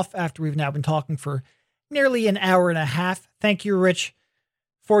it off after we've now been talking for nearly an hour and a half. Thank you, Rich,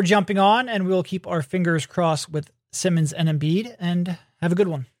 for jumping on, and we'll keep our fingers crossed with Simmons and Embiid, and have a good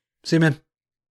one. See you, man.